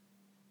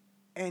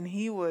 And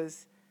he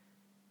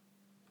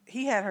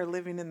had her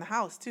living in the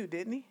house too,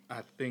 didn't he?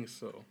 I think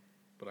so,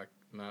 but I'm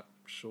not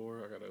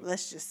sure.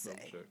 Let's just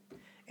say,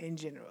 in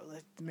general,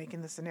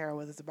 making the scenario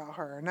whether it's about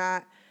her or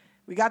not.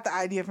 We got the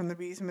idea from the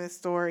B. Smith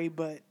story,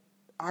 but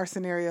our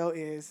scenario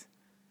is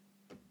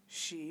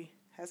she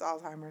has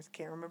Alzheimer's,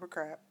 can't remember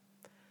crap.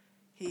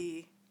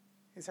 He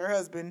is her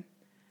husband,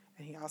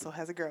 and he also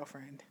has a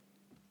girlfriend,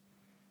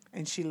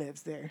 and she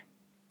lives there.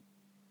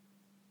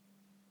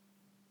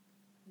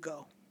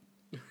 Go.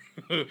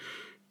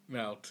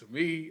 Now, to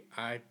me,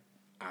 I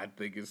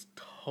think it's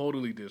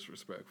totally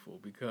disrespectful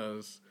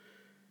because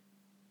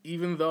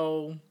even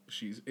though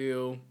she's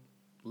ill,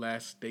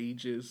 last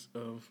stages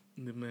of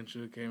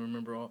dementia, can't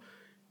remember all,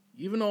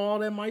 even though all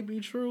that might be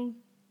true,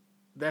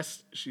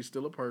 she's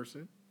still a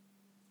person.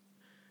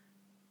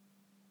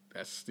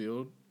 That's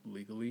still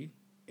legally,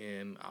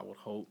 and I would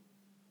hope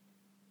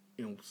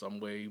in some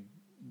way,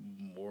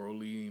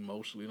 morally,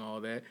 emotionally, and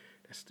all that,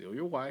 that's still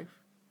your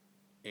wife,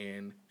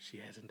 and she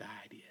hasn't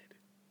died yet.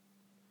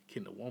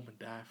 Can the woman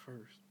die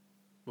first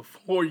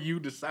before you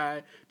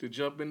decide to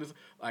jump in this?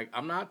 Like,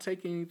 I'm not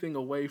taking anything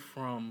away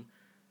from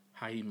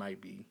how he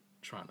might be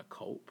trying to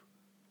cope,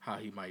 how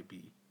he might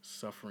be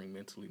suffering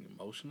mentally and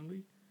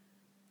emotionally.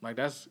 Like,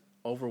 that's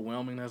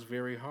overwhelming. That's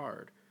very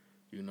hard.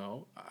 You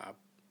know,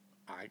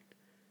 I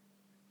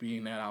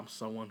being that I'm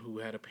someone who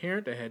had a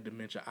parent that had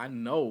dementia, I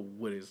know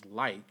what it's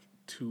like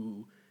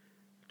to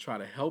try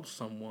to help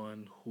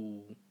someone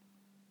who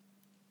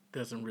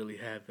doesn't really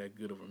have that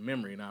good of a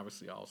memory. And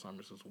obviously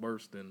Alzheimer's is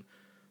worse than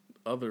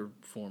other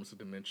forms of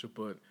dementia.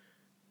 But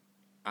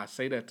I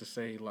say that to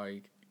say,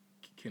 like,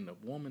 can the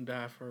woman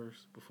die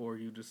first before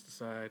you just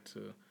decide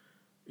to,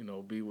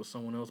 be with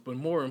someone else? But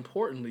more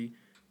importantly,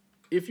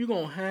 if you're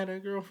going to have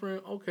that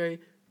girlfriend, okay,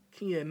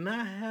 can you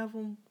not have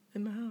them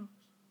in the house?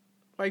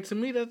 Like, to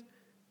me,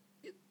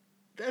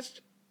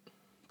 that's...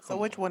 So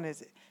which one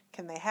is it?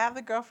 Can they have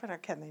the girlfriend or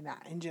can they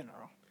not, in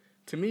general?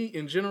 To me,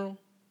 in general,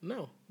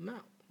 no.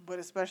 But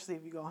especially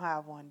if you're going to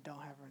have one,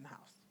 don't have her in the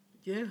house.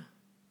 Yeah.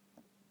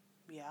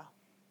 Yeah.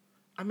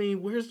 I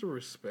mean, where's the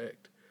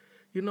respect?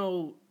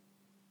 You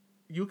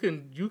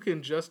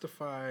can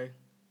justify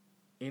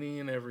any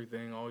and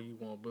everything all you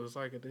want, but it's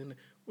like at the end,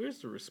 where's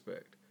the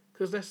respect?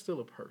 Because that's still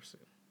a person.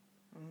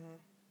 Mm-hmm.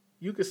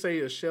 You could say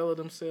a shell of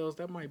themselves,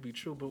 that might be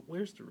true, but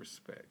where's the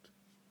respect?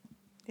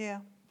 Yeah.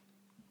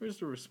 Where's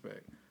the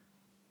respect?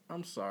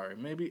 I'm sorry.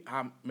 Maybe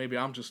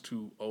I'm just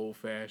too old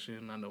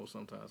fashioned. I know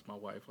sometimes my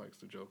wife likes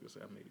to joke and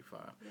say I'm 85.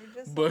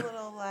 You're just a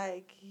little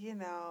like,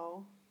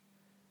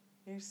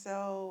 you're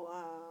so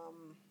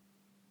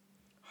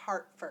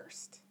heart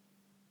first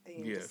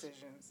in your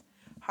decisions.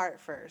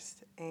 Heart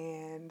first.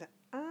 And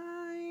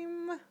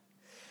I'm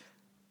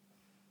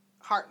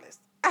heartless.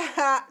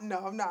 No,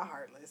 I'm not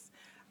heartless.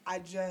 I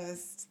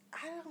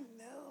don't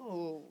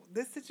know.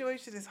 This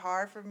situation is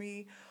hard for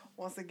me.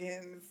 Once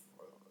again, it's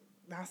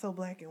not so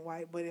black and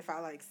white, but if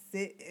I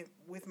sit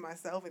with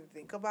myself and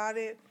think about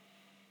it,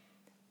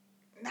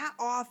 not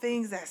all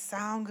things that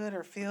sound good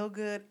or feel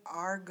good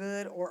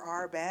or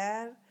are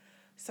bad.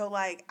 So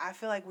I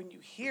feel like when you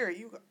hear it,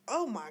 you go,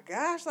 oh my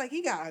gosh,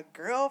 he got a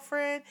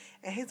girlfriend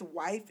and his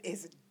wife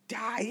is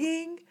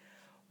dying.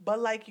 But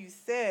like you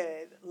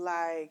said,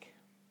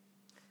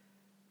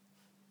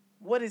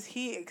 what is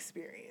he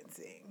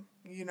experiencing?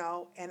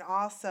 And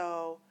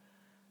also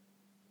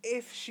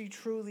if she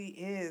truly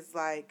is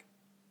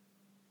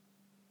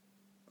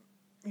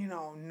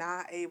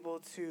not able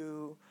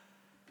to,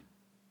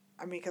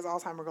 because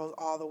Alzheimer's goes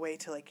all the way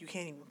to you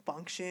can't even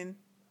function.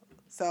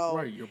 So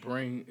right, your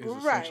brain is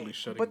essentially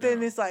shutting down. But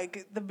then it's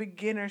the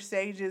beginner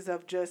stages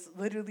of just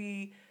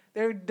literally,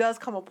 there does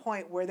come a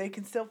point where they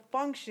can still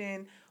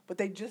function, but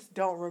they just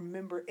don't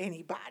remember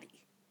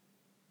anybody.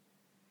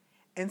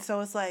 And so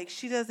it's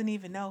she doesn't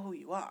even know who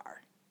you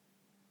are.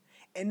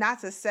 And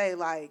not to say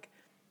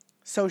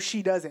so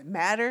she doesn't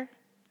matter.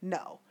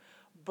 No.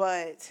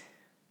 But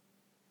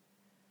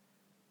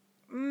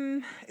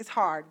it's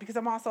hard because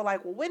I'm also well,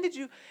 when did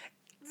you,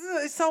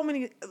 there's so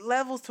many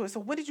levels to it. So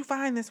when did you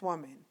find this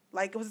woman?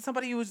 Was it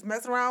somebody you was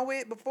messing around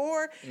with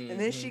before? Mm-hmm. And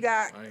then she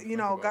got,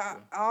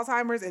 got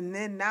Alzheimer's, and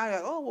then now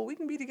you're oh, well, we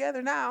can be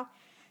together now.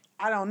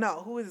 I don't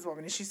know. Who is this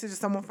woman? Is she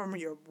just someone from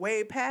your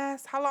way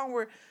past? How long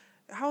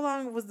how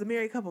long was the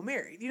married couple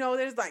married?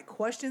 There's like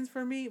questions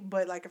for me,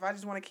 but like if I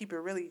just want to keep it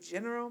really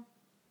general,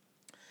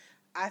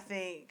 I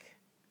think,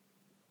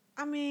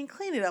 I mean,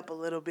 clean it up a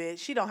little bit.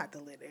 She don't have to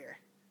live there,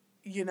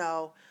 you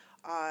know.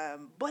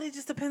 But it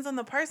just depends on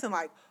the person.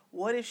 Like,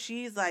 what if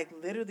she's like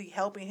literally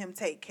helping him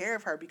take care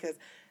of her? Because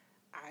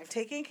I've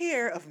taken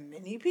care of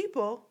many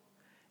people,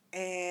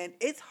 and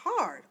it's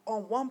hard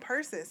on one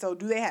person. So,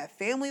 do they have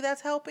family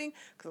that's helping?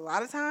 Because a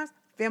lot of times,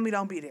 family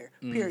don't be there.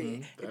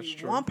 Period. It That's be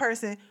true. one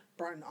person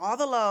burning all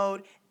the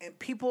load, and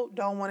people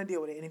don't want to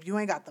deal with it. And if you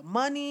ain't got the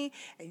money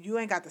and you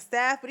ain't got the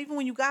staff, but even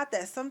when you got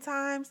that,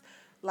 sometimes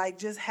like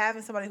just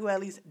having somebody who at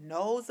least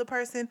knows the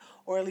person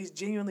or at least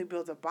genuinely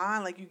builds a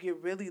bond, like you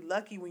get really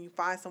lucky when you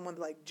find someone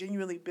that like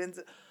genuinely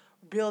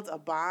builds a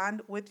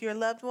bond with your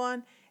loved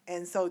one,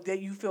 and so that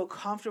you feel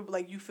comfortable,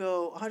 like you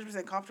feel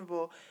 100%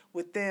 comfortable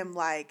with them,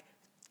 like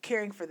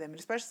caring for them. And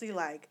especially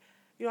like,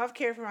 I've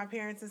cared for my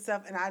parents and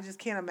stuff, and I just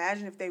can't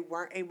imagine if they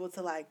weren't able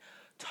to like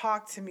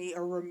talk to me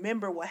or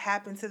remember what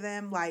happened to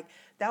them. Like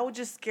that would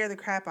just scare the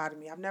crap out of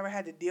me. I've never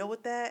had to deal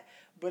with that,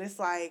 but it's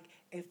like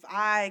if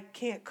I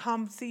can't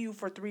come see you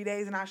for 3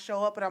 days and I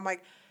show up and I'm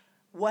like,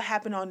 what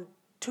happened on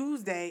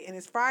Tuesday and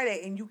it's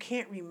Friday and you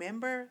can't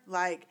remember,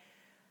 like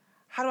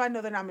how do I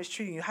know they're not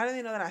mistreating you? How do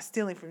they know they're not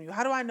stealing from you?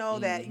 How do I know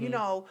that,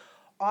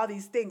 all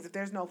these things, if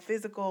there's no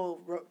physical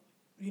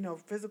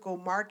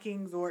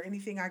markings or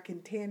anything I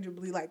can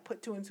tangibly like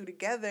put two and two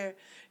together,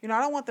 I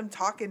don't want them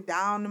talking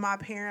down to my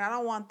parent. I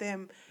don't want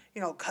them,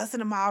 cussing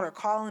them out or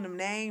calling them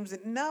names.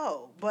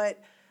 No,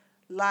 but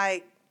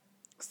like,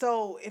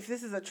 so if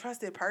this is a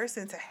trusted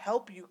person to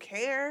help you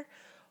care,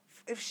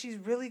 if she's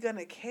really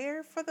gonna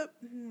care for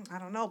I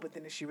don't know, but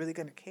then is she really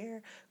gonna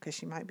care? Because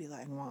she might be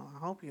like, well, I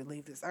hope you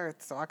leave this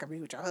earth so I can be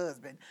with your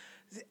husband.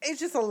 It's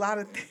just a lot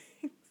of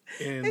things.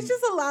 It's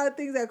just a lot of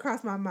things that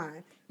cross my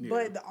mind. Yeah.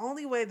 But the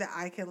only way that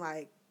I can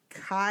like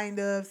kind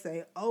of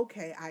say,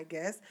 okay, I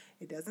guess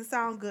it doesn't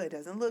sound good, it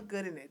doesn't look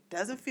good, and it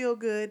doesn't feel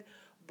good.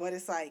 But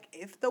it's like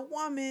if the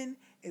woman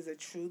is a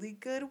truly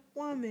good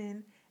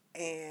woman,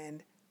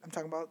 and I'm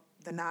talking about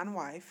the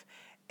non-wife,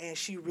 and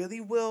she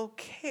really will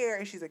care,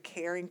 and she's a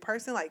caring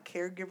person, like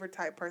caregiver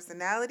type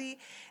personality,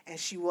 and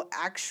she will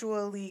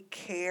actually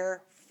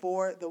care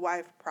for the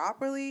wife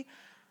properly,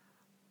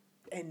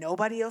 and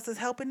nobody else is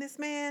helping this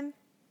man,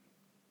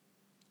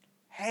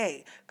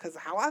 hey, because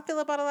how I feel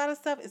about a lot of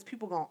stuff is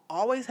people going to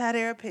always have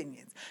their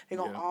opinions. They're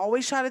going to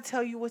always try to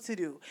tell you what to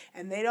do,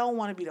 and they don't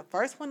want to be the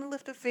first one to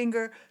lift a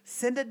finger,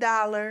 send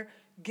 $1,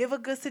 give a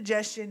good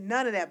suggestion,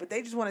 none of that, but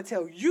they just want to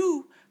tell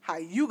you how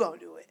you going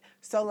to do it.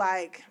 So,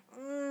 like,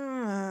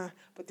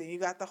 but then you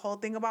got the whole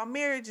thing about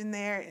marriage in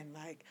there and,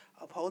 like,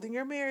 upholding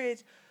your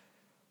marriage.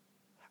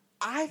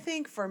 I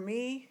think for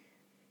me,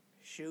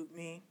 shoot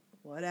me,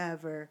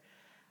 whatever.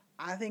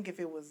 I think if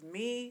it was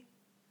me,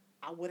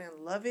 I wouldn't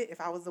love it. If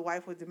I was the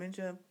wife with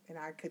dementia and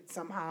I could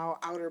somehow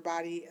outer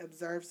body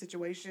observe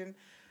situation,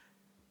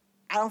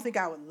 I don't think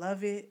I would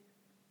love it,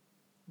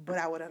 but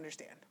I would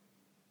understand.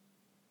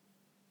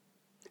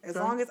 As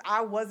long as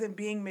I wasn't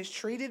being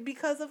mistreated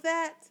because of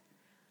that,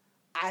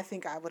 I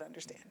think I would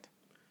understand.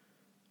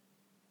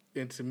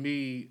 And to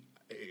me,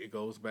 it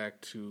goes back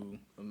to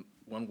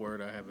one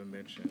word I haven't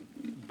mentioned: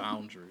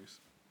 boundaries.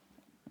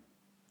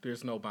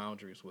 There's no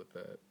boundaries with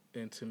that,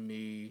 and to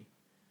me,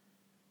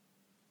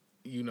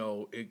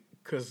 I'm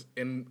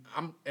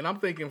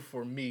thinking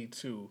for me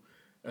too,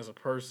 as a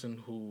person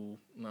who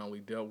not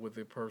only dealt with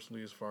it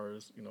personally, as far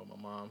as my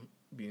mom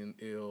being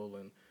ill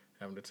and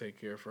having to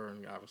take care of her,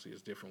 and obviously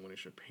it's different when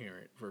it's your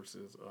parent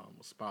versus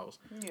a spouse.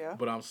 Yeah.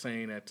 But I'm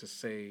saying that to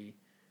say,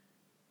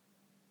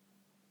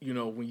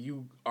 when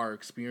you are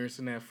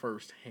experiencing that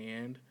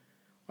firsthand,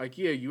 like,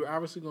 yeah, you're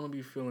obviously going to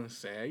be feeling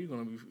sad. You're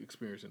going to be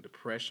experiencing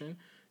depression.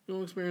 You're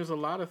going to experience a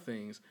lot of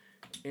things.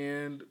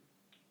 And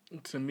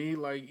to me,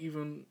 like,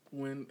 even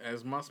when,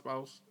 as my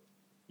spouse,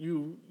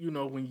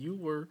 when you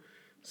were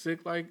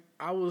sick, like,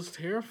 I was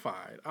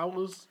terrified.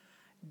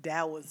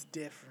 That was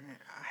different.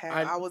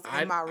 I was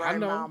in my right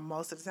mind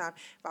most of the time.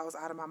 If I was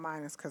out of my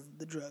mind, it's because of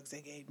the drugs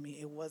they gave me.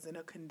 It wasn't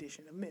a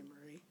condition of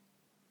memory.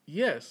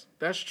 Yes,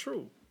 that's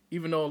true.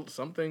 Even though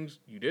some things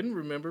you didn't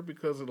remember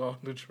because of all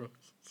the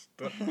drugs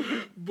and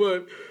stuff.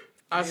 But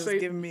was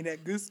giving me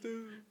that good stuff.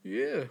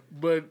 Yeah,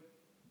 but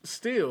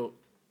still,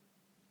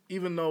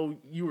 even though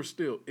you were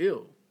still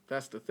ill,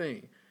 that's the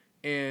thing.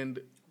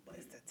 But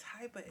it's the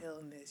type of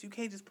illness. You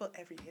can't just put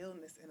every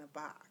illness in a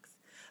box.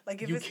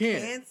 Like if it's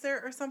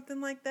cancer or something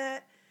like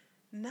that,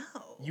 no.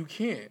 You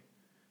can't.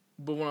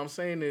 But what I'm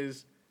saying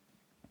is,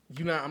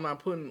 I'm not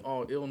putting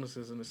all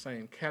illnesses in the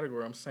same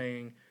category. I'm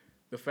saying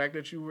the fact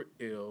that you were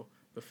ill,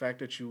 the fact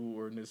that you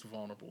were in this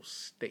vulnerable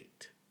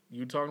state.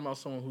 You're talking about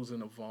someone who's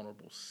in a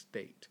vulnerable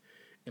state.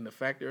 And the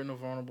fact they're in a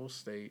vulnerable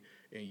state,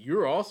 and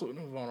you're also in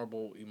a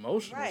vulnerable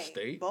emotional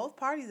state. Both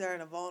parties are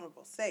in a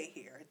vulnerable state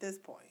here at this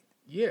point.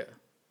 Yeah.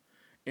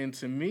 And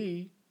to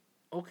me,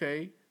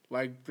 okay,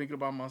 like thinking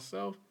about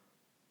myself,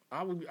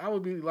 I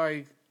would be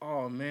like,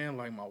 oh man,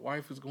 like my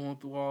wife is going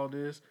through all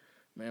this.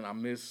 Man, I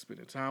miss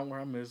spending time with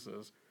her. I miss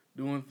us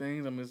doing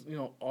things. I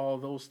mean, all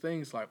those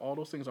things, like all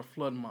those things are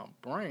flooding my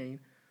brain.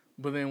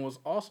 But then what's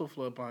also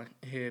flooding my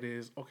head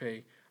is,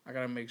 okay, I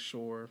gotta make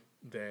sure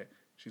that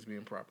she's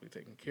being properly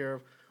taken care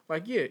of.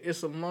 Like, yeah,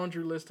 it's a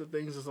laundry list of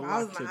things. There's a I was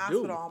lot in the to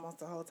hospital do. almost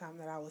the whole time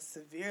that I was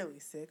severely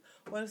sick.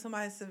 What if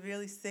somebody's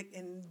severely sick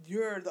and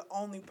you're the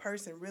only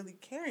person really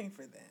caring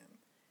for them?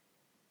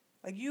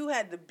 Like, you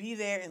had to be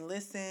there and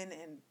listen,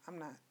 and I'm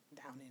not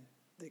down in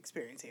the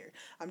experience here.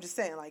 I'm just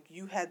saying, like,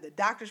 you had the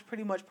doctors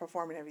pretty much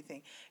performing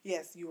everything.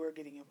 Yes, you were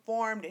getting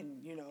informed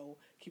and,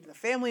 keeping the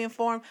family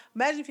informed.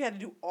 Imagine if you had to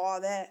do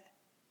all that,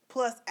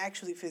 plus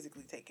actually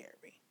physically take care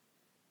of me.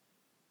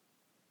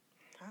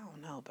 I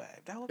don't know, babe.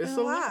 That would have It's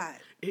been a a lot. lot.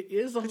 It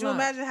is a Could you lot.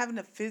 imagine having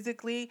to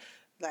physically,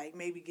 like,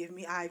 maybe give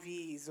me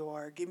IVs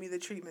or give me the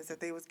treatments that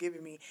they was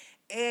giving me,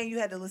 and you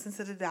had to listen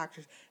to the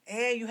doctors,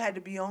 and you had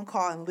to be on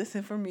call and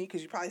listen for me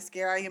because you're probably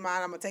scared out of your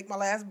mind. I'm gonna take my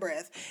last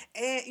breath,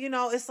 and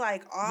it's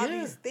like all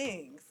Yeah. these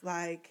things.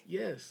 Like,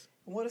 Yes.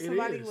 what if It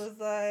somebody is. was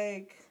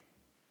like,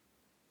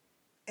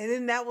 and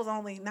then that was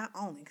only not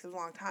only because it was a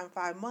long time,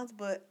 5 months,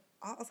 but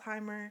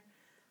Alzheimer.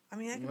 I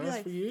mean, that It could be lasts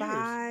like for years.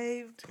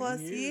 five 10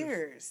 plus years.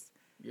 years.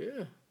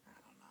 Yeah.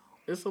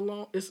 It's a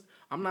long. It's.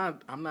 I'm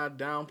not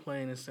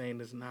downplaying and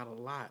saying it's not a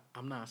lot.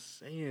 I'm not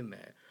saying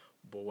that.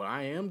 But what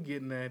I am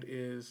getting at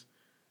is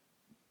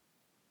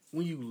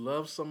when you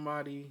love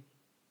somebody,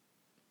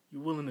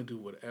 you're willing to do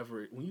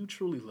whatever. When you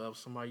truly love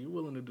somebody, you're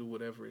willing to do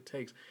whatever it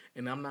takes.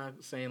 And I'm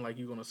not saying like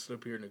you're gonna sit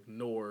up here and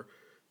ignore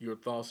your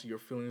thoughts, your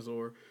feelings,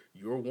 or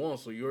your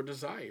wants or your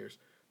desires.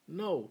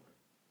 No.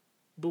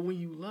 But when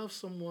you love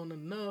someone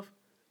enough,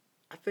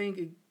 I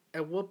think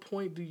at what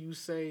point do you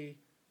say,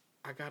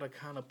 I gotta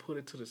kind of put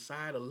it to the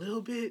side a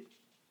little bit?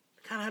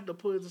 I kind of have to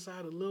put it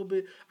aside a little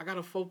bit. I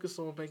gotta focus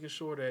on making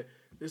sure that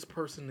this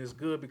person is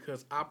good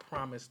because I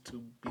promise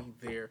to be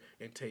there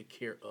and take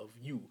care of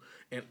you.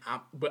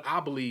 But I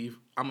believe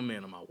I'm a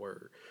man of my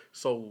word.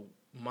 So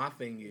my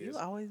thing You is,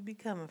 always be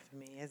coming for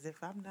me as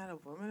if I'm not a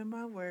woman of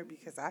my word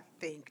because I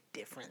think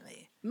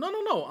differently. no,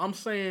 no, no. I'm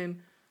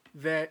saying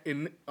that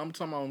I'm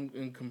talking about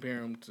in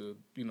comparing to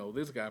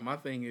this guy. My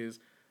thing is,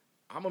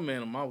 I'm a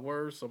man of my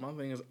word. So my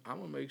thing is, I'm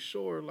gonna make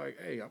sure like,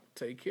 hey, I'm gonna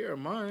take care of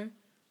mine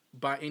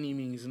by any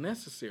means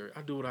necessary.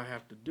 I do what I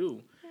have to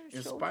do You're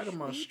in so spite of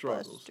my sweet,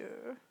 struggles.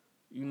 Buster.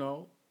 You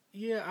know,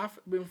 yeah, I've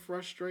been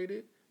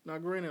frustrated. Now,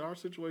 granted, our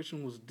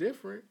situation was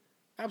different,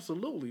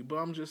 absolutely, but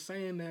I'm just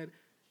saying that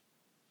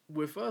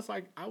with us,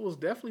 like, I was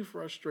definitely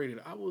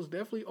frustrated. I was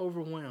definitely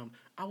overwhelmed.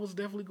 I was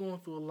definitely going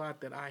through a lot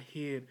that I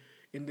hid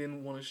and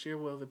didn't want to share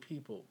with other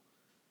people.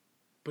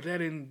 But that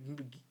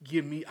didn't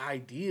give me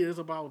ideas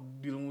about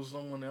dealing with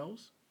someone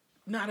else.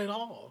 Not at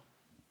all.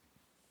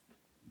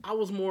 I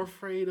was more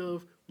afraid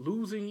of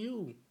losing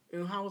you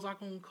and how was I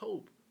going to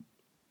cope.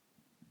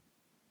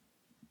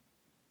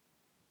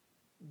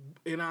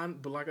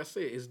 But like I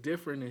said, it's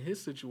different in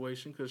his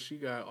situation because she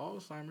got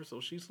Alzheimer's,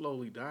 so she's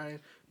slowly dying.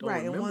 Don't Right,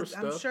 and remember once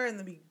I'm stuff. sure in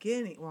the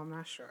beginning, well, I'm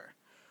not sure,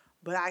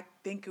 but I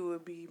think it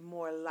would be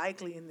more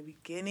likely in the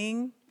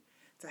beginning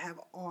to have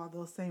all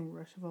those same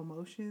rush of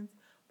emotions.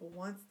 But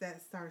once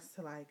that starts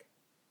to like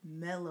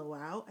mellow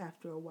out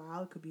after a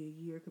while, it could be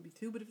a year, it could be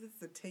two. But if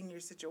it's a 10-year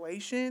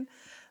situation,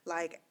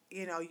 like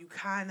you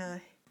kind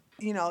of,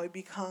 it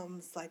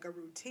becomes like a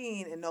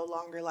routine and no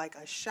longer like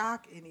a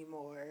shock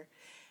anymore.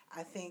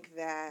 I think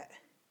that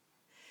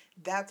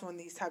that's when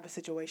these type of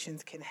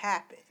situations can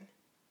happen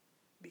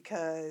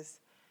because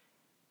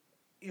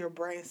your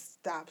brain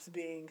stops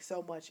being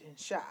so much in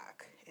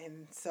shock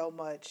and so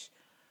much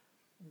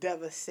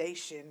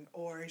devastation,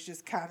 or it's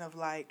just kind of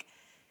like,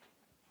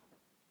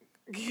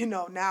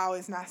 now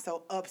it's not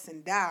so ups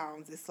and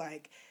downs. It's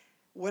like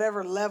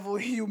whatever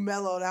level you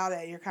mellowed out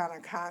at, you're kind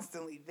of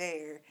constantly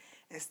there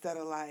instead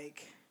of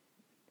like,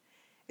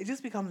 it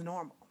just becomes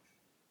normal.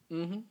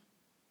 Mm-hmm.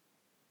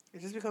 It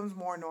just becomes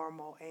more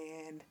normal.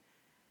 And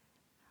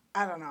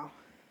I don't know.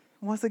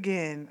 Once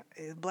again,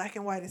 black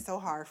and white is so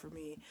hard for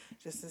me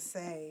just to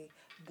say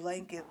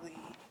blanketly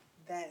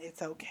that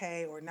it's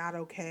okay or not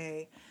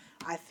okay.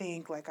 I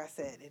think, like I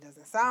said, it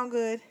doesn't sound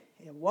good.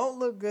 It won't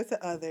look good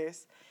to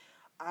others.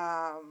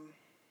 Um,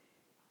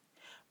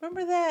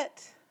 Remember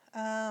that?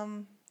 A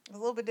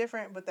little bit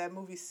different, but that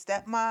movie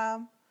Stepmom, I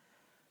don't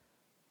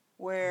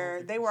where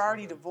think they I were saw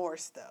already that.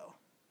 divorced though,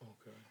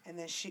 Okay. and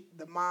then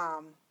the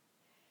mom,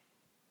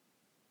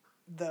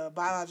 the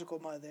biological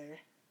mother,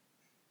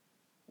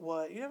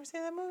 what? You never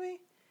seen that movie?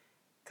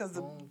 Because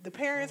the I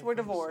parents don't were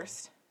think so.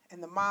 divorced,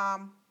 and the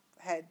mom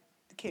had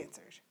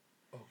cancer,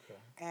 Okay.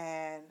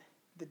 and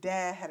the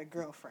dad had a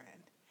girlfriend,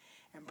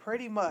 and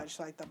pretty much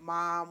like the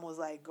mom was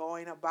like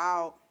going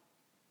about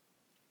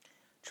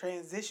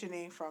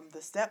transitioning from the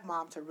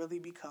stepmom to really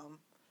become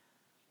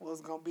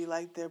was gonna be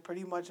like their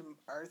pretty much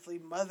earthly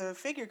mother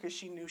figure because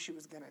she knew she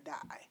was gonna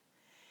die,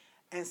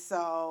 and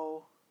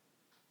so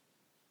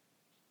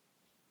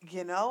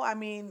I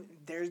mean,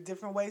 there's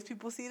different ways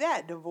people see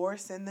that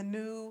divorce and the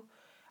new.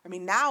 I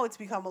mean, now it's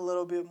become a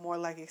little bit more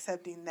like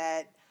accepting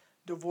that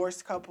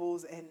divorced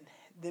couples and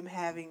them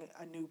having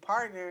a new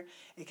partner,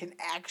 it can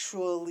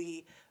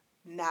actually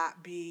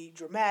not be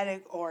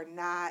dramatic or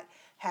not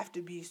have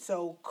to be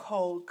so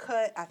cold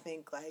cut. I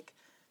think like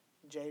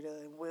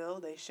Jada and Will,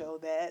 they show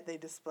that, they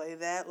display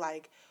that,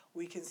 like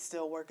we can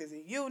still work as a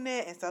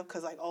unit and stuff.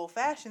 Cause like old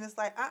fashioned, it's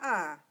like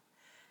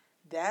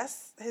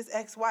that's his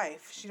ex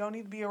wife. She don't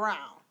need to be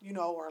around,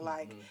 or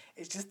like Mm-hmm.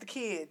 it's just the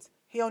kids.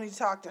 He don't need to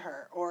talk to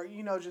her, or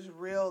just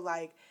real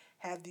like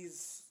have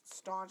these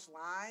staunch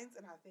lines.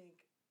 And I think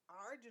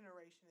our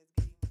generation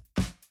is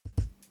getting.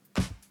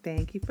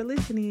 Thank you for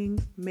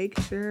listening. Make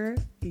sure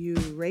you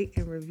rate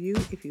and review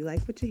if you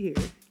like what you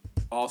hear.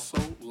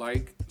 Also,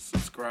 like,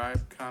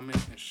 subscribe, comment,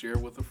 and share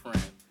with a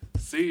friend.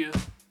 See ya.